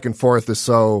the back and forth is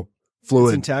so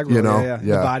fluid. It's integral. The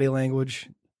body language.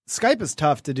 Skype is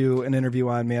tough to do an interview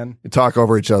on, man. You talk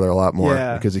over each other a lot more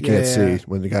because you can't see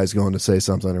when the guy's going to say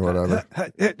something or whatever.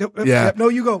 No,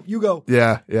 you go.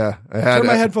 Yeah. Turn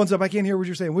my headphones up. I can't hear what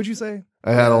you're saying. What'd you say?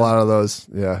 I had a lot of those.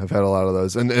 Yeah, I've had a lot of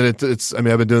those, and it's. I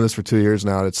mean, I've been doing this for 2 years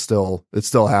now, and it still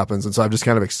happens, and so I've just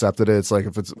kind of accepted it. It's like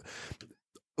if it's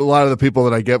a lot of the people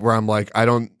that I get where I'm like,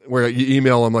 where you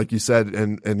email them like you said,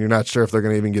 and you're not sure if they're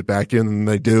going to even get back to you, and then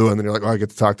they do, and then you're like, I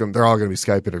get to talk to them. They're all going to be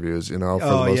Skype interviews, for the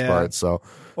most part. So.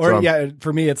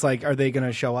 For me, it's like, are they going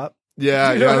to show up?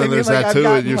 Yeah, and there's that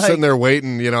too. You're sitting there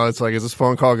waiting, it's like, is this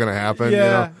phone call going to happen?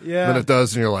 Yeah. Then it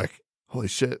does, and you're like, holy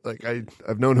shit! Like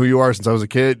I've known who you are since I was a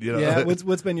kid. Yeah.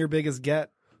 What's been your biggest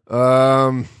get?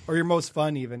 Or your most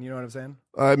fun, even? You know what I'm saying?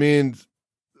 I mean,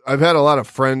 I've had a lot of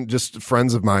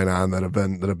friends of mine on that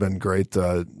have been great.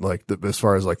 As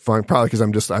far as like fun, probably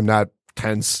because I'm not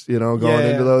tense, going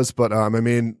into those. But I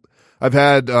mean, I've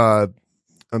had.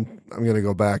 I'm gonna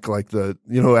go back like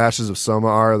who Ashes of Soma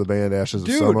are, the band Ashes of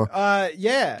Soma.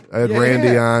 Yeah. I had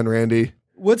Randy on. Randy.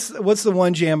 What's the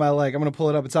one jam I like? I'm gonna pull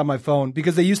it up. It's on my phone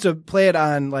because they used to play it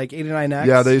on like 89X.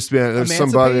 Yeah, they used to be on. There's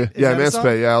somebody. Yeah,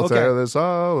 Emancipate. Yeah, I'll tear this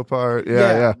all apart.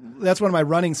 Yeah. That's one of my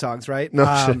running songs, right? No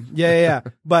shit. Yeah.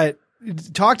 But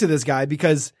talk to this guy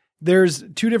because there's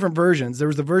two different versions. There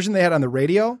was the version they had on the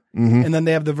radio, and then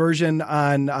they have the version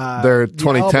on their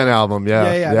 2010 album.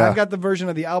 Yeah. I've got the version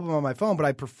of the album on my phone, but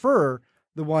I prefer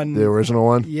the original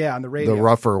one. Yeah, on the radio, the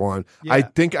rougher one. Yeah. I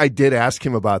think I did ask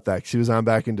him about that. She was on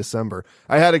back in December.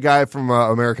 I had a guy from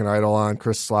American Idol on,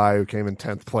 Chris Sly, who came in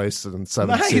 10th place in the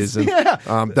 7th season. Yeah.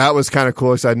 That was kind of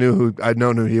cool because I'd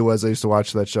known who he was. I used to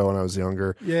watch that show when I was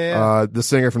younger. Yeah. The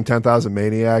singer from 10,000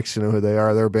 Maniacs, you know who they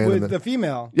are? They're a band with the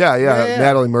female. Yeah.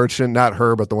 Natalie Merchant, not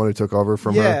her, but the one who took over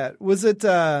from her. Yeah. Was it?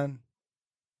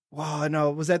 Wow,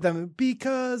 no, was that them?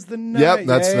 Because the night. Yep,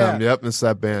 that's them. Yep, it's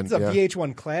that band. It's a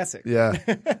VH1 classic. Yeah,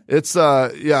 it's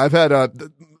I've had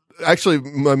actually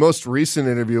my most recent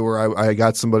interview where I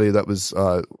got somebody that was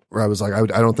where I was like,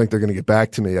 I don't think they're going to get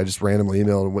back to me. I just randomly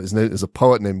emailed him. His name is a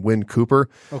poet named Win Cooper.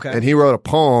 Okay, and he wrote a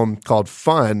poem called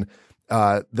 "Fun"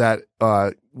 that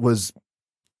was.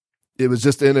 It was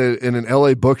just in an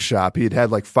LA bookshop. He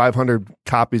had like 500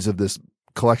 copies of this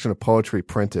collection of poetry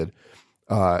printed.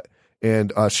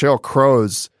 And Sheryl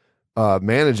Crow's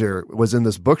manager was in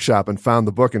this bookshop and found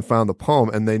the book and found the poem,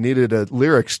 and they needed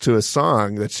lyrics to a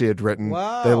song that she had written.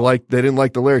 Wow. They didn't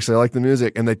like the lyrics, they liked the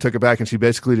music, and they took it back, and she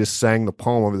basically just sang the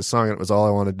poem over the song, and it was all I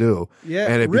want to do. Yeah,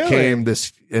 and it became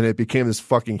this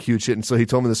fucking huge hit. And so he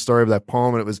told me the story of that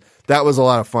poem, and that was a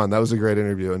lot of fun. That was a great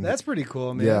interview. And that's pretty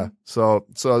cool, man. Yeah. So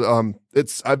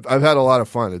I've had a lot of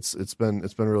fun. It's been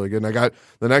really good. And I got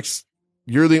the next.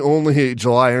 You're the only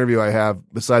July interview I have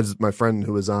besides my friend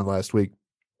who was on last week.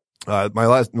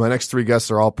 My next three guests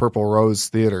are all Purple Rose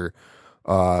Theater,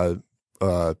 Jeff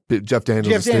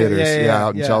Daniels Theaters,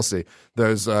 out in Chelsea.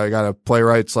 There's I got a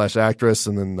playwright / actress,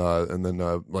 and then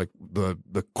like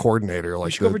the coordinator. Like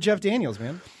you should go for Jeff Daniels,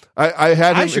 man. I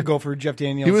had him. I should go for Jeff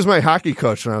Daniels. He was my hockey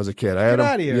coach when I was a kid. I had Get him.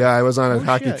 outta here. Yeah, I was on a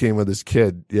hockey shit. team with his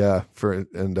kid. Yeah,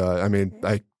 I mean,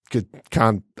 I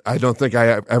don't think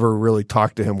I ever really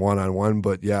talked to him one-on-one,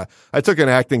 but yeah, I took an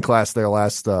acting class there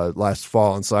last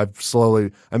fall, and so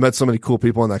I met so many cool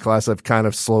people in that class. I've kind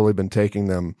of slowly been taking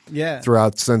them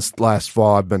throughout since last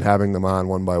fall. I've been having them on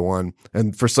one by one,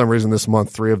 and for some reason this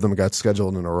month 3 of them got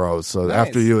scheduled in a row. So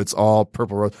after you, it's all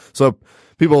Purple Rose. So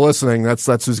people listening, that's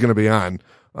who's going to be on.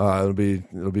 It'll be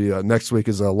next week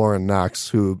is Lauren Knox,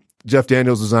 who Jeff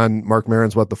Daniels was on Mark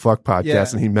Maron's What the Fuck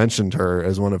podcast, and he mentioned her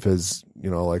as one of his,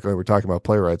 like we're talking about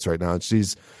playwrights right now. And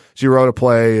she wrote a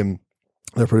play, and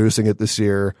they're producing it this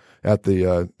year at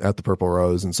the Purple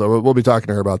Rose, and so we'll be talking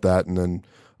to her about that. And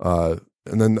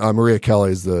then Maria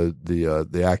Kelly is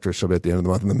the actress. She'll be at the end of the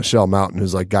month, and then Michelle Mountain,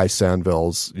 who's like Guy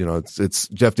Sandville's. It's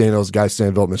Jeff Daniels, Guy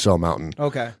Sandville, Michelle Mountain.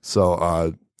 Okay.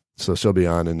 So she'll be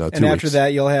on in 2 weeks. And after that,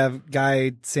 you'll have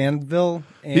Guy Sandville.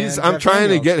 And I'm trying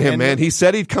to get him, man. He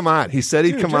said he'd come on. Just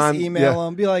email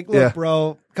him. Be like, look,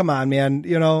 bro, come on, man.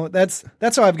 That's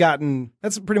how I've gotten.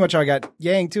 That's pretty much how I got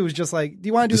Yang too. Is just like, do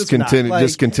you want to do this?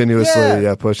 Just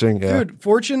continuously, pushing. Yeah. Dude,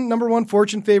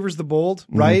 fortune favors the bold,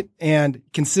 right? And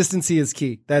consistency is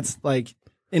key. That's like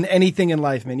in anything in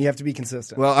life, man. You have to be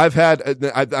consistent. Well, I'm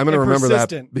going to remember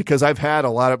that because I've had a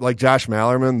lot of, like Josh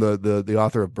Mallerman, the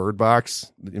author of Bird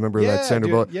Box. You remember that Sandra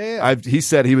Bullock? Yeah. He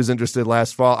said he was interested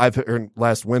last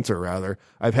winter rather.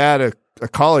 I've had a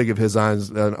colleague of his on,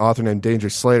 an author named Danger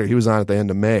Slater. He was on at the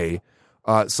end of May.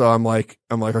 So I'm like,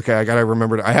 okay, I gotta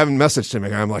remember. I haven't messaged him.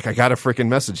 I'm like, I gotta freaking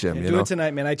message him. Do it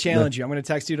tonight, man. I challenge you. I'm going to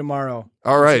text you tomorrow.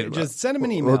 All right, just send him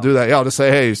an email. We'll do that. Yeah, I'll just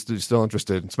say, hey, you're still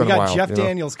interested. It's been a while. We got Jeff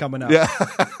Daniels coming up.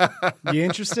 Yeah, you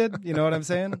interested? You know what I'm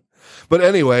saying? But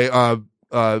anyway,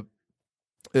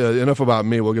 enough about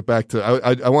me. We'll get back to.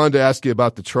 I wanted to ask you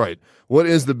about Detroit. What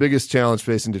is the biggest challenge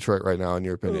facing Detroit right now, in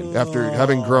your opinion? After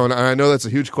having grown, and I know that's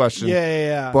a huge question.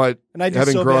 Yeah. But and I do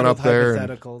having so grown bad up with there,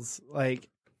 hypotheticals,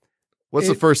 what's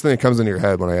the first thing that comes into your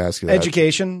head when I ask you that?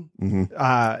 Education,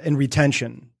 and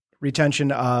retention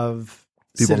of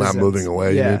people citizens. not moving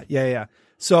away. Yeah.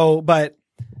 So, but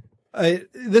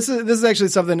this is actually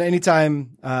something.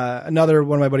 Anytime another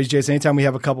one of my buddies, Jason, anytime we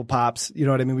have a couple pops, you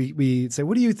know what I mean. We say,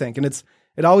 "What do you think?" And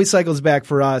it always cycles back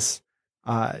for us.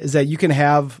 Is that you can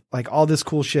have like all this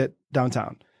cool shit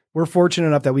downtown. We're fortunate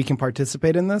enough that we can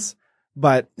participate in this,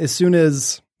 but as soon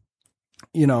as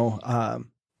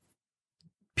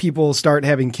people start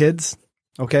having kids,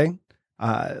 okay,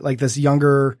 like this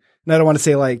younger, and I don't want to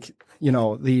say like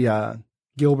the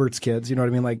Gilbert's kids, you know what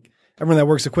I mean? Like everyone that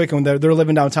works at Quicken, they're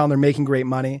living downtown, they're making great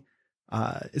money.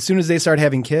 As soon as they start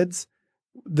having kids,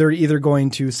 they're either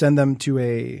going to send them to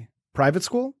a private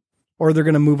school or they're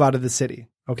going to move out of the city,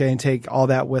 okay, and take all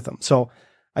that with them. So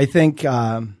I think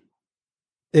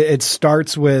it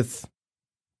starts with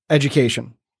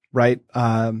education, right?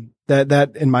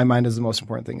 That in my mind is the most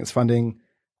important thing, is funding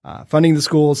the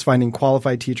schools, finding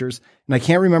qualified teachers. And I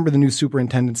can't remember the new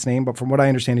superintendent's name, but from what I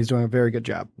understand, he's doing a very good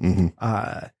job.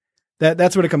 Mm-hmm.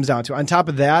 That's what it comes down to. On top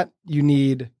of that, you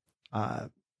need,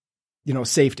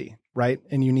 safety, right?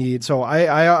 And you need, so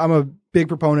I'm a big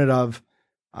proponent of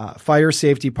fire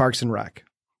safety, parks and rec,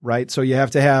 right? So you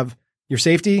have to have your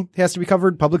safety has to be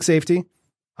covered, public safety.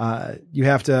 You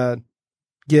have to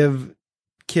give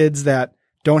kids that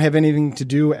don't have anything to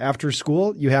do after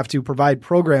school, you have to provide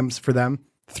programs for them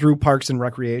through parks and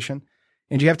recreation.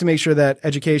 And you have to make sure that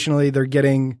educationally they're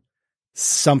getting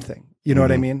something, you know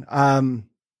what I mean?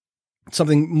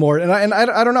 Something more. And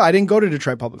I don't know. I didn't go to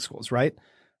Detroit public schools, right?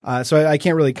 So I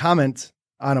can't really comment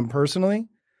on them personally,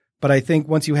 but I think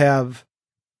once you have,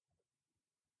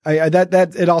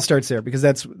 that it all starts there, because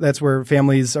that's where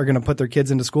families are going to put their kids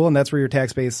into school, and that's where your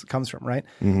tax base comes from, right?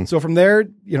 Mm-hmm. So from there,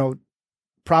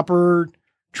 proper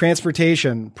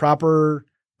transportation, proper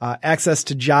access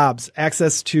to jobs,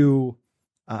 access to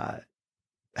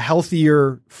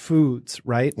healthier foods,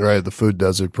 right? Right, the food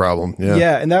desert problem. Yeah,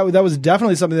 yeah, and that was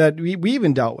definitely something that we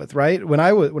even dealt with, right? When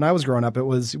I was growing up,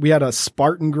 we had a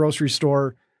Spartan grocery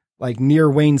store like near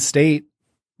Wayne State,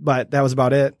 but that was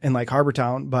about it, in like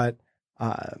Harbortown. But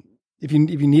if you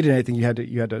needed anything, you had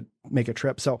to make a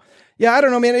trip. So yeah, I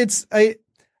don't know, man.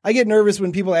 I get nervous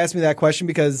when people ask me that question,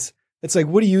 because it's like,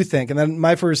 what do you think? And then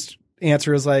my first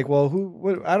answer is like, well,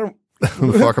 I don't.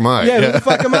 Who the fuck am I? Yeah, who the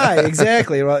fuck am I?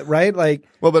 Exactly. Right. Like,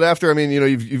 well, but after, I mean,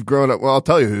 you've grown up. Well, I'll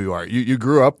tell you who you are. You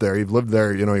grew up there. You've lived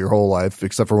there, your whole life,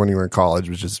 except for when you were in college,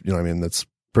 which is, that's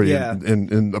pretty,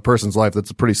 in a person's life,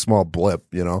 that's a pretty small blip,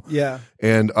 Yeah.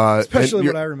 And, especially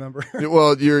what I remember.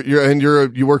 Well,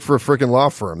 you work for a freaking law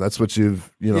firm. That's what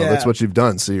that's what you've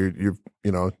done. So you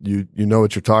know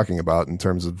what you're talking about in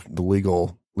terms of the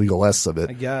legal legalese of it.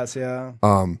 I guess, yeah.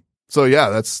 So yeah,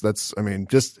 that's. I mean,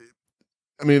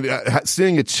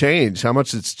 seeing it change, how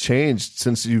much it's changed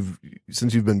since you've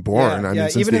been born. Yeah, I mean,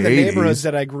 since even in the 80s, neighborhoods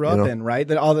that I grew up in, right?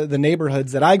 That all the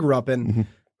neighborhoods that I grew up in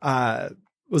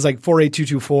was like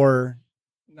 48224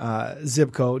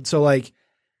 zip code. So like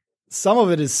some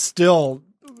of it is still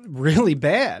really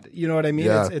bad. You know what I mean?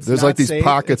 Yeah, it's there's not like these safe.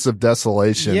 pockets of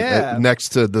desolation next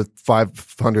to the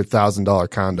 $500,000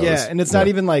 condos. Yeah, and it's not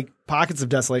even like pockets of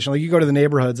desolation. Like you go to the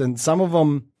neighborhoods, and some of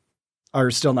them are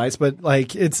still nice, but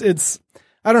like it's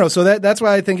I don't know. So that's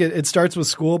why I think it starts with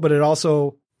school, but it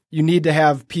also you need to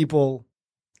have people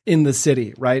in the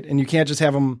city, right? And you can't just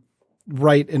have them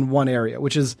right in one area,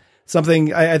 which is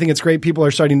something I think it's great. People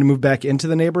are starting to move back into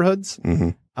the neighborhoods.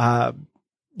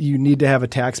 You need to have a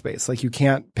tax base. Like you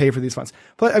can't pay for these funds.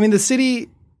 But I mean, the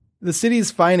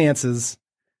city's finances,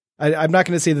 I'm not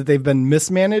going to say that they've been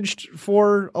mismanaged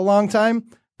for a long time,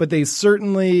 but they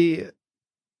certainly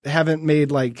haven't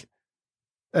made like,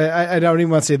 I don't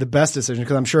even want to say the best decision,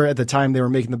 because I'm sure at the time they were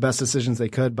making the best decisions they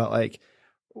could, but like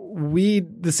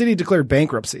the city declared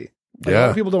bankruptcy. Like, a lot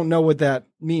of people don't know what that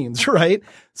means, right?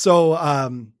 So,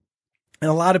 and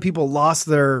a lot of people lost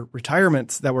their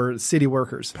retirements that were city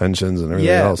workers. Pensions and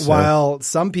everything else. While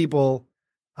some people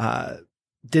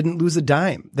didn't lose a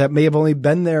dime that may have only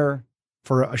been there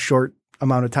for a short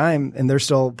amount of time, and they're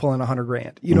still pulling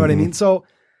 $100,000. You know what I mean? So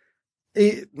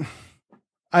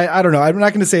I don't know. I'm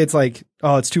not going to say it's like,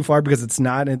 oh, it's too far, because it's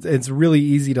not. It's really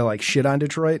easy to like shit on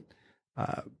Detroit.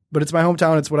 But it's my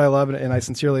hometown. It's what I love. And I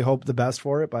sincerely hope the best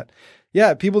for it. But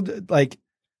yeah, people like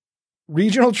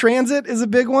regional transit is a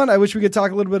big one. I wish we could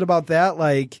talk a little bit about that.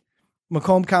 Like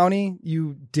Macomb County,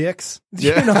 you dicks,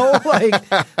 you know,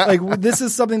 like this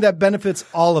is something that benefits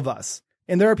all of us.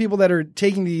 And there are people that are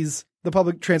taking the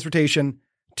public transportation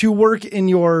to work in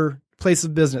your place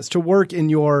of business, to work in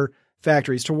your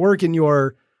factories, to work in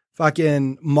your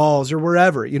fucking malls or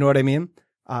wherever, you know what I mean?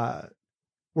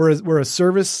 We're a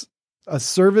service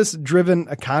driven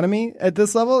economy at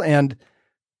this level. And,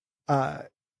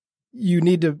 you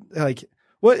need to like,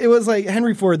 it was like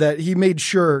Henry Ford, that he made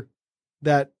sure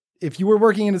that if you were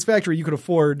working in his factory, you could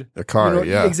afford a car.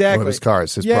 Exactly. One of his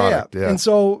cars, his product. Yeah. And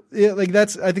so I think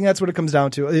that's what it comes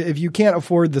down to. If you can't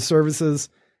afford the services,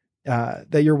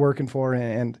 that you're working for,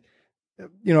 and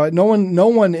you know, no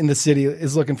one in the city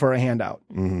is looking for a handout.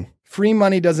 Free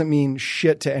money doesn't mean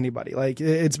shit to anybody. Like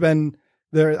it's been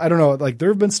there. I don't know. Like there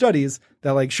have been studies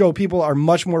that like show people are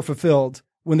much more fulfilled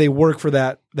when they work for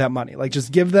that money. Like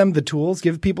just give them the tools,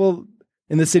 give people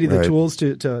in the city the tools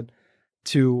to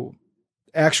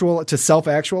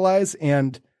self-actualize,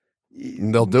 and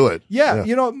they'll do it. Yeah.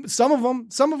 You know, some of them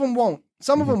won't.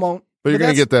 Some of them won't. But you're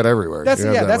going to get that everywhere. That's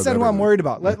not who I'm worried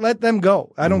about. Let them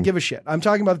go. I don't give a shit. I'm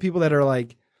talking about the people that are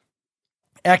like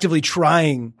actively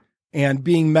trying and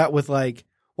being met with like,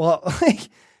 well, like,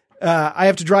 I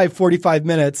have to drive 45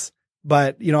 minutes,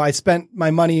 but you know, I spent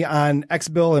my money on X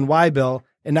bill and Y bill,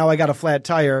 and now I got a flat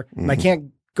tire and I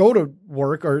can't go to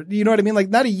work, or you know what I mean? Like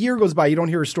not a year goes by, you don't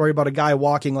hear a story about a guy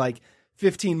walking like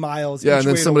 15 miles each and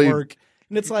then way somebody, to work.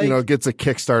 And it's like, you know, gets a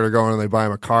Kickstarter going and they buy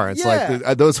him a car. It's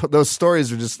like those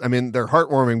stories are just, I mean, they're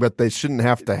heartwarming, but they shouldn't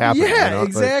have to happen. Yeah, you know?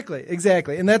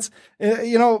 exactly. And that's,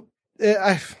 you know,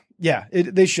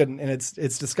 they shouldn't. And it's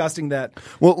disgusting that.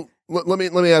 Well, let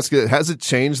me ask you, has it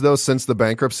changed though since the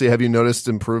bankruptcy? Have you noticed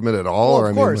improvement at all?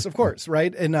 Well, of course.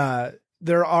 Right. And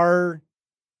there are,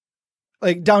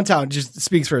 like downtown just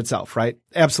speaks for itself, right?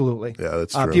 Absolutely. Yeah,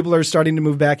 that's true. People are starting to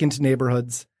move back into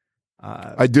neighborhoods.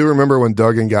 I do remember when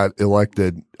Duggan got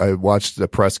elected, I watched the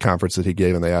press conference that he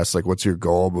gave, and they asked, like, what's your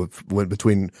goal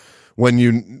between when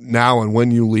you now and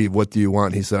when you leave? What do you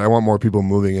want? He said, I want more people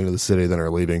moving into the city than are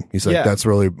leaving. He said, that's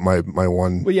really my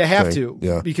one. Well, you have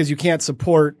thing. because you can't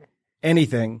support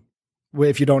anything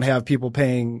if you don't have people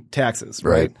paying taxes,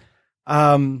 right?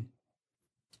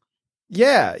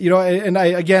 Yeah, you know, and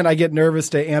I get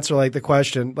nervous to answer like the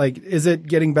question, like, is it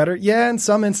getting better? Yeah, in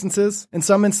some instances. In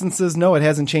some instances, no, it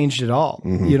hasn't changed at all.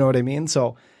 You know what I mean?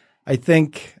 So I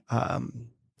think,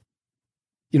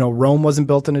 you know, Rome wasn't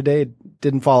built in a day. It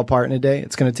didn't fall apart in a day.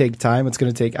 It's going to take time. It's going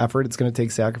to take effort. It's going to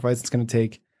take sacrifice. It's going to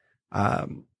take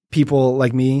people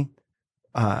like me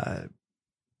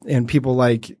and people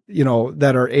like, you know,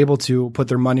 that are able to put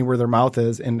their money where their mouth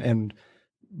is and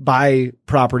buy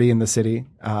property in the city.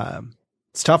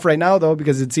 It's tough right now though,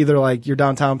 because it's either like you're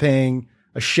downtown paying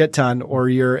a shit ton, or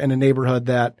you're in a neighborhood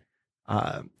that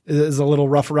is a little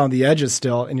rough around the edges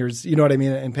still, and you know what I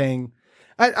mean, and paying.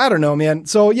 I don't know, man.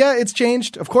 So yeah, it's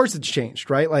changed. Of course, it's changed,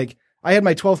 right? Like I had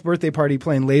my 12th birthday party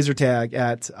playing laser tag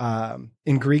at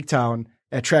in Greektown,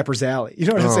 at Trapper's Alley. You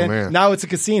know what I'm saying? Man. Now it's a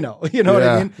casino. You know what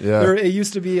I mean? Yeah. It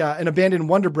used to be an abandoned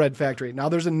Wonder Bread factory. Now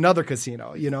there's another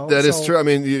casino, you know? That is true. I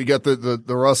mean, you got the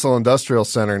Russell Industrial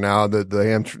Center now, the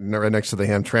right next to the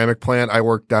Hamtramck plant. I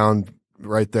work down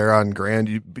right there on Grand.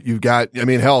 You've got, I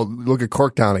mean, hell, look at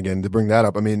Corktown again to bring that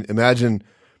up. I mean, imagine,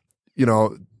 you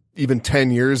know, even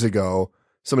 10 years ago,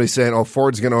 somebody saying, oh,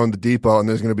 Ford's going to own the depot and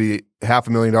there's going to be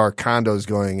 $500,000 condos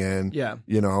going in. Yeah.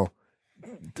 You know,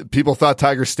 people thought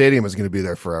Tiger Stadium was going to be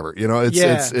there forever. You know, it's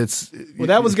well,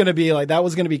 that was going to be condos. That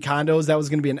was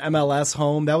going to be an MLS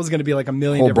home. That was going to be like a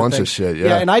million whole different bunch things. of shit.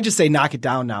 Yeah. And I just say knock it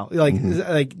down now.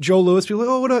 Like Joe Louis, people are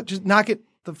like, oh, what? Just knock it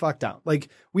the fuck down. Like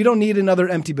we don't need another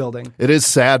empty building. It is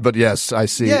sad, but yes, I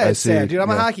see. Yeah, I it's see. sad, dude. I'm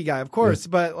a hockey guy, of course,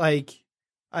 but like.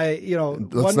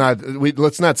 Let's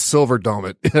not silver dome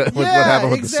it. What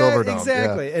happened with the silver dome?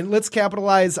 Exactly, and let's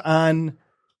capitalize on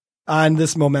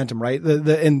this momentum, right?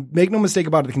 And make no mistake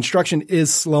about it, the construction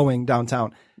is slowing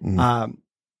downtown.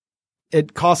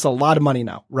 It costs a lot of money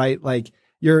now, right? Like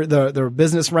the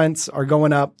business rents are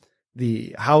going up,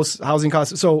 the housing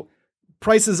costs. So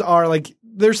prices are like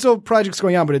there's still projects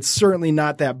going on, but it's certainly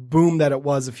not that boom that it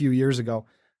was a few years ago.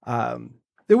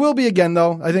 It will be again,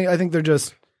 though. I think they're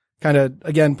just kind of,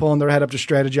 again, pulling their head up to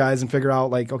strategize and figure out,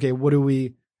 like, okay, what do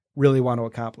we really want to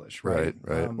accomplish? Right.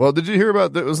 Well, did you hear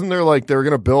about that? Wasn't there like they were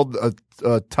going to build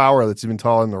a tower that's even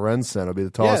taller than the Ren Center? It'll be the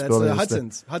tallest building. Yeah,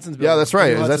 Hudson's building. Yeah, that's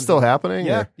right. Is that still happening?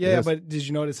 Yeah. But did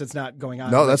you notice it's not going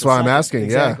on? No, that's why I'm asking.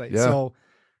 Exactly. Yeah. So,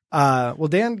 well,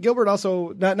 Dan Gilbert also,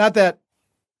 not that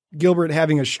Gilbert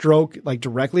having a stroke like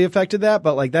directly affected that,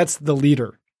 but like that's the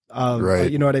leader.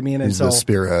 You know what I mean? And he's the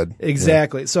spearhead.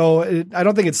 Exactly. Yeah. So I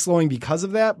don't think it's slowing because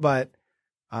of that, but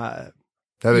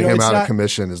having him out of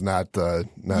commission is not.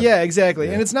 Yeah, exactly.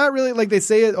 Yeah. And it's not really like they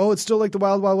say it. Oh, it's still like the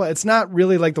Wild Wild West. It's not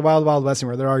really like the Wild Wild West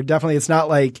anymore. There are definitely. It's not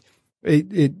like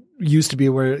it used to be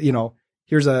where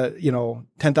here's a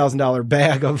 $10,000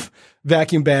 bag of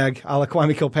vacuum bag a la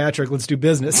Kwame Kilpatrick. Let's do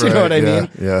business. You know what I mean?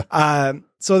 Yeah.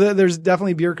 So there's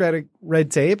definitely bureaucratic red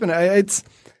tape, and it's.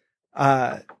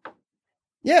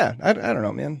 Yeah, I don't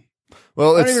know, man.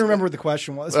 Well, I don't even remember what the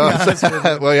question was.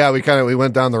 Well, yeah, we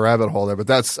went down the rabbit hole there, but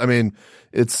that's, like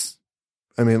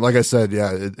I said,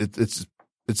 yeah, it's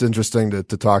interesting to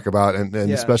talk about, and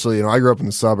especially, I grew up in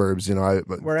the suburbs,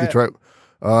 Detroit,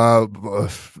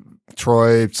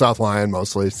 Troy, South Lyon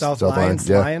mostly. South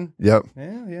Lyon. Yep.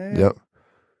 Yeah. Yep.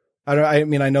 I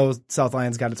know South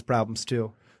Lyon's got its problems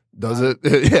too. Does it?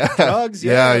 Yeah. Drugs.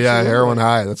 Yeah. Heroin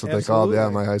high. That's what they called. Yeah,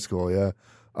 my high school. Yeah.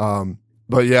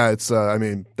 But yeah, it's,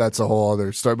 that's a whole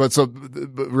other story. But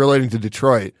relating to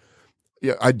Detroit,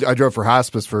 yeah, I drove for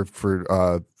hospice for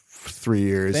 3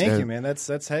 years. Thank you, man.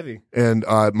 That's heavy. And,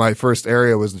 my first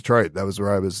area was Detroit. That was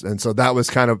where I was. And so that was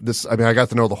kind of this, I got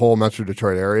to know the whole Metro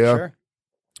Detroit area. Sure.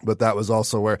 But that was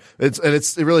also where it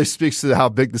really speaks to how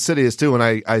big the city is too. When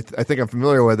I think I'm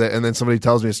familiar with it. And then somebody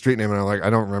tells me a street name and I'm like, I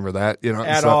don't remember that,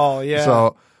 At all. Yeah.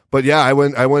 So, but yeah, I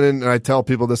went in and I tell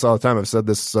people this all the time. I've said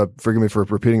this, forgive me for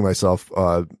repeating myself,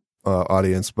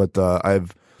 audience, but,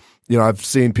 I've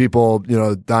seen people,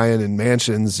 dying in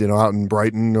mansions, out in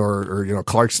Brighton or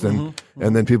Clarkston,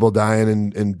 and then people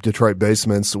dying in Detroit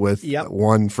basements with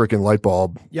one freaking light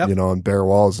bulb, and bare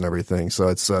walls and everything.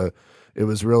 So it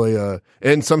was really,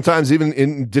 and sometimes even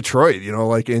in Detroit,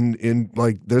 like in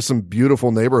there's some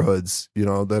beautiful neighborhoods,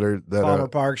 that are Palmer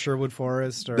Park, Sherwood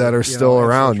Forest, that are still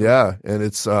around. Yeah. And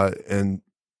it's, it's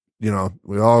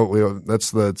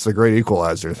a great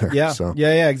equalizer there. Yeah. So.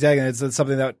 Yeah, exactly. It's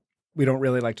something that we don't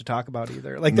really like to talk about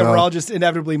either. Like that we're all just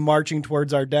inevitably marching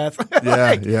towards our death.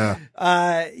 Yeah.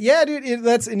 Dude,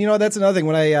 that's another thing.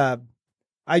 When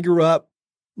I grew up,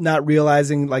 not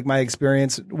realizing like my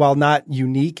experience, while not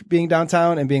unique being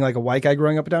downtown and being like a white guy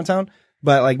growing up downtown,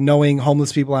 but like knowing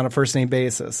homeless people on a first name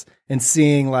basis and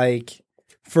seeing like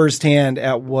firsthand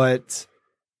at what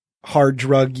hard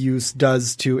drug use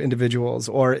does to individuals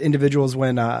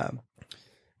when, I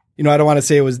don't want to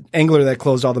say it was Engler that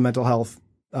closed all the mental health,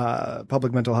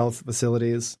 public mental health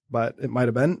facilities, but it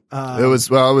might've been, it was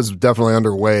definitely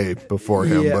underway before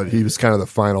him, but he was kind of the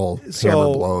final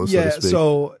hammer blow, so to speak.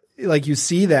 So like you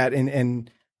see that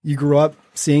and you grew up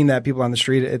seeing that people on the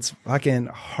street, it's fucking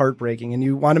heartbreaking. And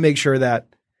you want to make sure that,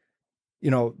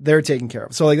 they're taken care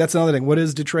of. So like, that's another thing. What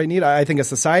does Detroit need? I think a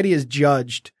society is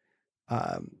judged,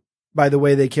 by the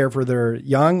way they care for their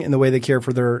young and the way they care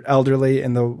for their elderly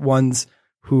and the ones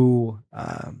who,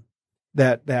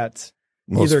 that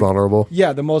most vulnerable.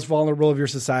 Yeah. The most vulnerable of your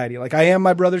society. Like I am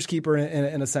my brother's keeper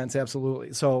in a sense.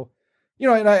 Absolutely. So,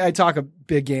 and I talk a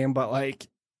big game, but like,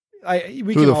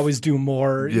 we can always do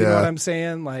more. You know what I'm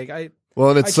saying? Like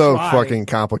Well, and it's I so try. fucking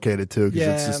complicated too,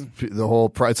 because it's just the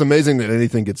whole. It's amazing that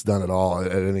anything gets done at all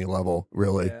at any level,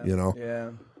 really.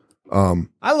 Yeah.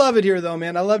 I love it here, though,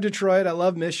 man. I love Detroit. I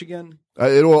love Michigan.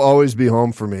 It will always be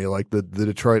home for me, like the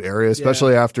Detroit area,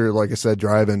 especially after, like I said,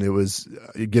 driving. It was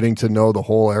getting to know the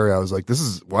whole area. I was like, this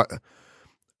is what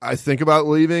I think about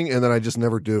leaving, and then I just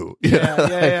never do.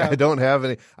 Yeah. I don't have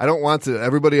any. I don't want to.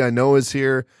 Everybody I know is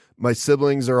here. My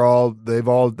siblings are all. They've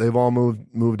all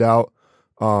moved out.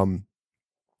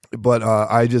 But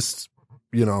I just,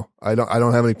 I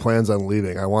don't have any plans on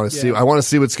leaving. I want to see. I want to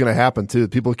see what's going to happen too.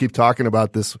 People keep talking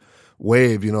about this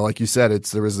wave, like you said,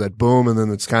 there was that boom and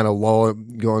then it's kind of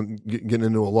getting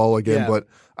into a lull again. But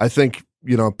I think,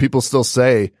 people still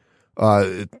say,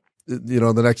 the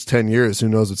next 10 years, who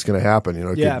knows what's going to happen?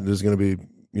 There's going to be,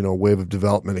 a wave of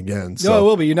development again. So. No, it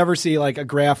will be. You never see like a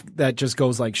graph that just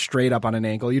goes like straight up on an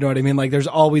angle. You know what I mean? Like there's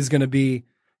always going to be,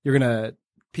 you're going to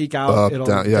peak out, up, it'll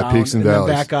down, down, peaks and valleys.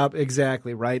 Then back up.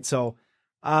 Exactly. Right. So,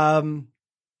 I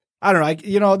don't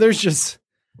know. There's just,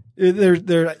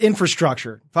 their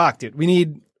infrastructure. Fuck, dude. We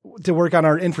need to work on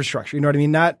our infrastructure. You know what I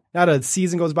mean? Not a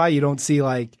season goes by. You don't see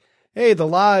like, hey, the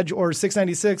lodge or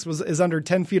 696 is under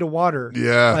 10 feet of water.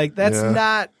 Yeah. Like that's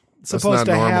not supposed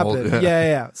to happen.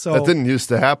 Yeah. So that didn't used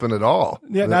to happen at all.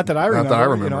 Yeah. Not that I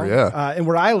remember. Yeah. And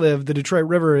where I live, the Detroit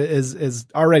River is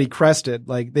already crested.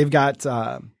 Like they've got,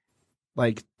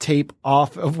 like tape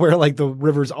off of where like the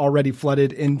river's already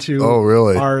flooded into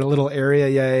our little area.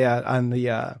 Yeah. On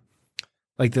the,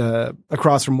 like the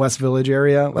across from West Village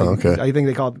area. Like I think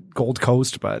they call it Gold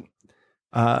Coast, but,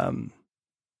 so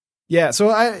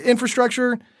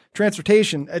infrastructure,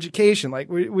 transportation, education, like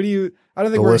what do you, I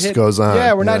don't think the list goes on.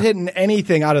 Yeah. We're not hitting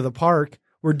anything out of the park.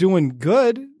 We're doing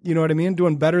good. You know what I mean?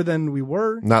 Doing better than we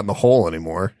were. Not in the hole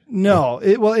anymore. No.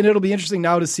 And it'll be interesting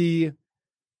now to see,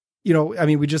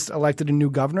 we just elected a new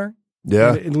governor.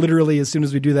 Yeah. And literally, as soon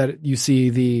as we do that, you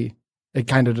see it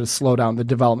kind of just slow down, the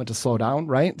development to slow down,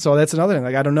 right? So that's another thing.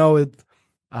 Like, I don't know if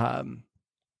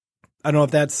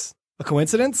that's a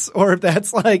coincidence or if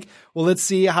that's like, well, let's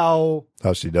see how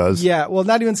she does. Yeah. Well,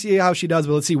 not even see how she does,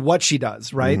 but let's see what she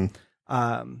does, right?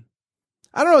 Mm-hmm.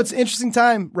 I don't know. It's an interesting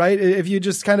time, right? If you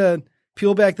just kind of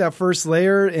peel back that first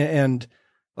layer and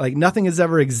like nothing is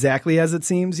ever exactly as it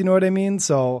seems, you know what I mean?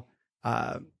 So,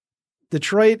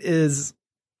 Detroit is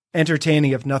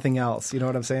entertaining, if nothing else. You know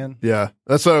what I'm saying? Yeah.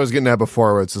 That's what I was getting at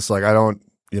before, where it's just like, I don't,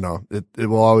 it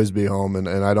will always be home. And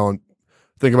I don't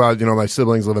think about, my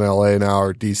siblings live in LA now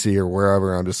or DC or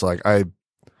wherever. I'm just like, I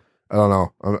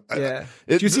don't know.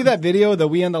 Did you see that video, the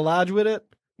We in the Lodge with it?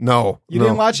 No. You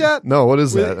didn't watch that? No. What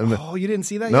is that? You didn't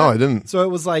see that No, yet? I didn't. So it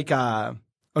was like a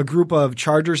group of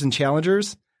Chargers and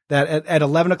Challengers that at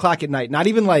 11 o'clock at night, not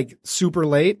even like super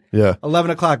late. Yeah.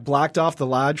 11 o'clock blocked off the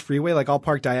Lodge freeway, like all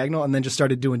park diagonal, and then just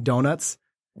started doing donuts.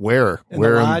 Where? In the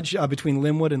Lodge between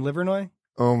Linwood and Livernois.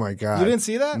 Oh my God. You didn't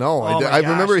see that? No, I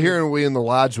remember hearing We in the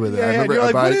Lodge with it. Yeah, I remember, you're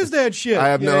like, what is that shit? I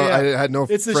have I had no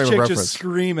it's this frame chick of reference. just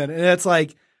screaming. And it's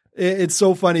like, it's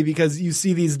so funny because you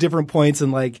see these different points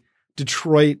in like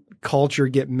Detroit culture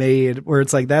get made where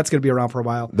it's like, that's going to be around for a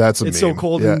while. It's meme. So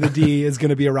cold in the D is going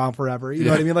to be around forever. You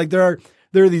know what I mean? Like there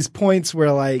are these points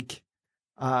where like,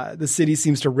 the city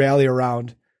seems to rally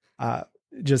around,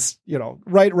 just,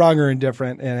 right, wrong, or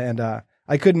indifferent. And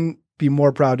I couldn't be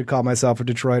more proud to call myself a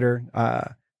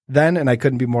Detroiter, then, and I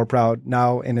couldn't be more proud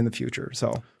now and in the future.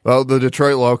 So, well, the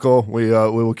Detroit local, we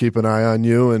will keep an eye on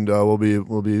you, and we'll be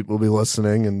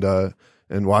listening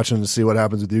and watching to see what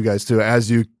happens with you guys too, as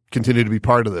you continue to be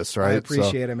part of this. Right? I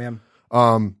appreciate it, man.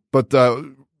 But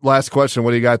last question: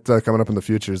 what do you got coming up in the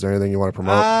future? Is there anything you want to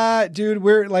promote? Dude,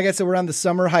 like I said, we're on the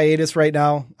summer hiatus right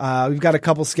now. We've got a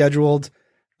couple scheduled,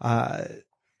 a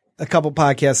couple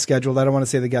podcasts scheduled. I don't want to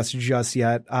say the guests just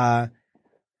yet. I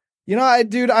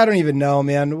don't even know,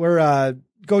 man. We're,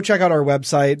 go check out our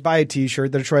website, buy a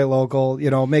t-shirt, the Detroit local,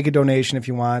 make a donation if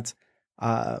you want.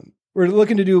 We're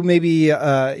looking to do maybe,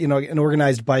 an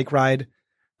organized bike ride.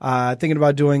 Thinking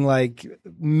about doing like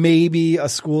maybe a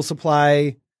school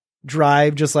supply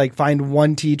drive, just like find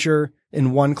one teacher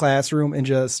in one classroom and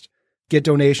just get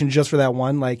donations just for that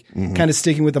one, like kind of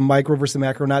sticking with the micro versus the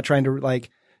macro, not trying to like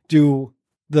do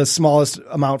the smallest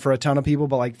amount for a ton of people,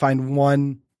 but like find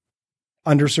one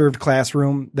underserved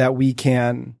classroom that we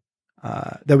can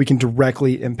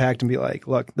directly impact and be like,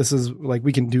 look, this is like,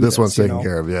 we can do this. One's taken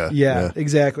care of. Yeah,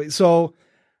 exactly. So,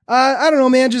 I don't know,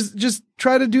 man, just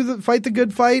try to fight the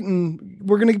good fight. And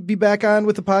we're going to be back on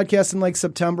with the podcast in like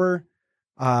September.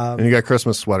 And you got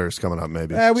Christmas sweaters coming up,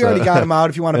 maybe. We already got them out.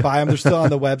 If you want to buy them, they're still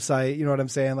on the website. You know what I'm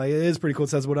saying? Like, it is pretty cool. It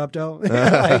says "What up, Doe?"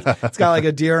 Like, it's got like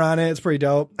a deer on it. It's pretty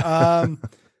dope.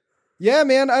 Yeah,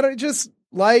 man.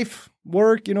 Life.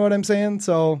 work. You know what I'm saying?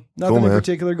 So nothing Cool, in man.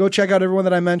 particular. Go check out everyone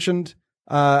that I mentioned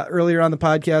earlier on the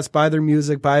podcast. Buy their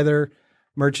music, buy their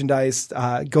merchandise,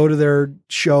 go to their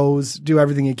shows, do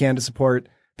everything you can to support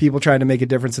people trying to make a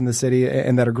difference in the city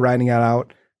and that are grinding it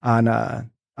out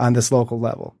on this local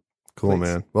level. Cool, Please.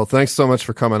 man. Well, thanks so much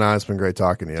for coming on. It's been great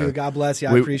talking to you. Dude, God bless you.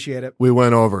 I appreciate it. We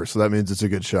went over, so that means it's a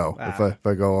good show. If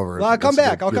I go over, Well, I'll come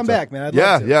back. I'll come back, man. I'd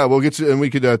love to. Yeah. We'll get you, and we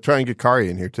could try and get Kari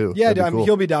in here too. Yeah, That'd be cool.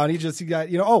 he'll be down. He got,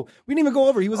 we didn't even go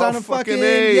over. He was on a fucking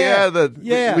A.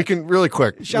 Yeah. We can really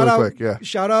quick. Shout really out, quick.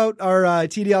 Shout out our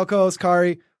TDL co-host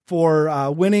Kari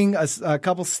for winning a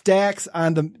couple stacks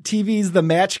on the TV's The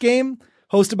Match Game,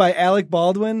 hosted by Alec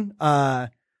Baldwin.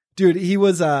 Dude, he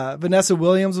was Vanessa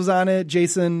Williams was on it.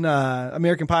 Jason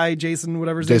American Pie, Jason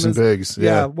whatever his name is. Jason Biggs.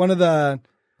 Yeah, one of the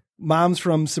moms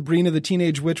from Sabrina the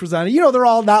Teenage Witch was on it. You know, they're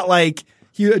all not like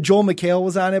Joel McHale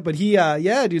was on it, but he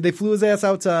dude, they flew his ass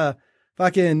out to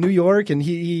fucking New York and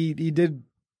he did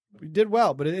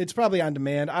well, but it's probably on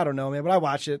demand. I don't know, man, but I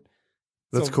watched it.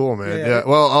 That's So, cool, man. Yeah.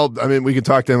 Well, we can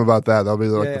talk to him about that. That'll be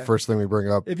the first thing we bring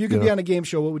up. If you could be on a game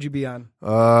show, what would you be on?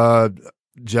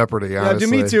 Jeopardy, honestly. Yeah,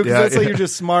 do me too, because that's like you're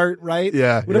just smart, right?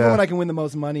 Yeah. Whatever one I can win the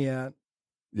most money at.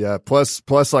 Yeah. Plus,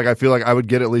 like I feel like I would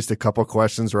get at least a couple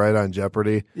questions right on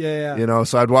Jeopardy. Yeah. You know,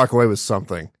 so I'd walk away with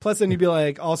something. Plus, then you'd be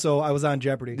like, also, I was on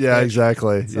Jeopardy. Yeah, right?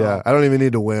 exactly. So. Yeah, I don't even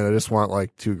need to win. I just want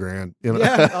like $2,000. You know?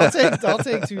 Yeah, I'll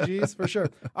take 2 G's for sure.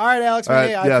 All right, Alex. All right,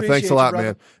 Hey, I yeah, appreciate thanks a lot, you,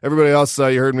 man. Everybody else,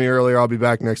 you heard me earlier. I'll be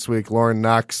back next week. Lauren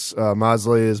Knox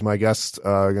Mosley is my guest.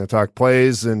 We're going to talk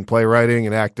plays and playwriting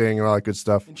and acting and all that good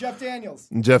stuff. And Jeff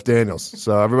Daniels.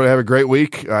 So everybody have a great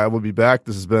week. We'll be back.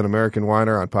 This has been American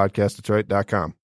Whiner on podcastdetroit.com.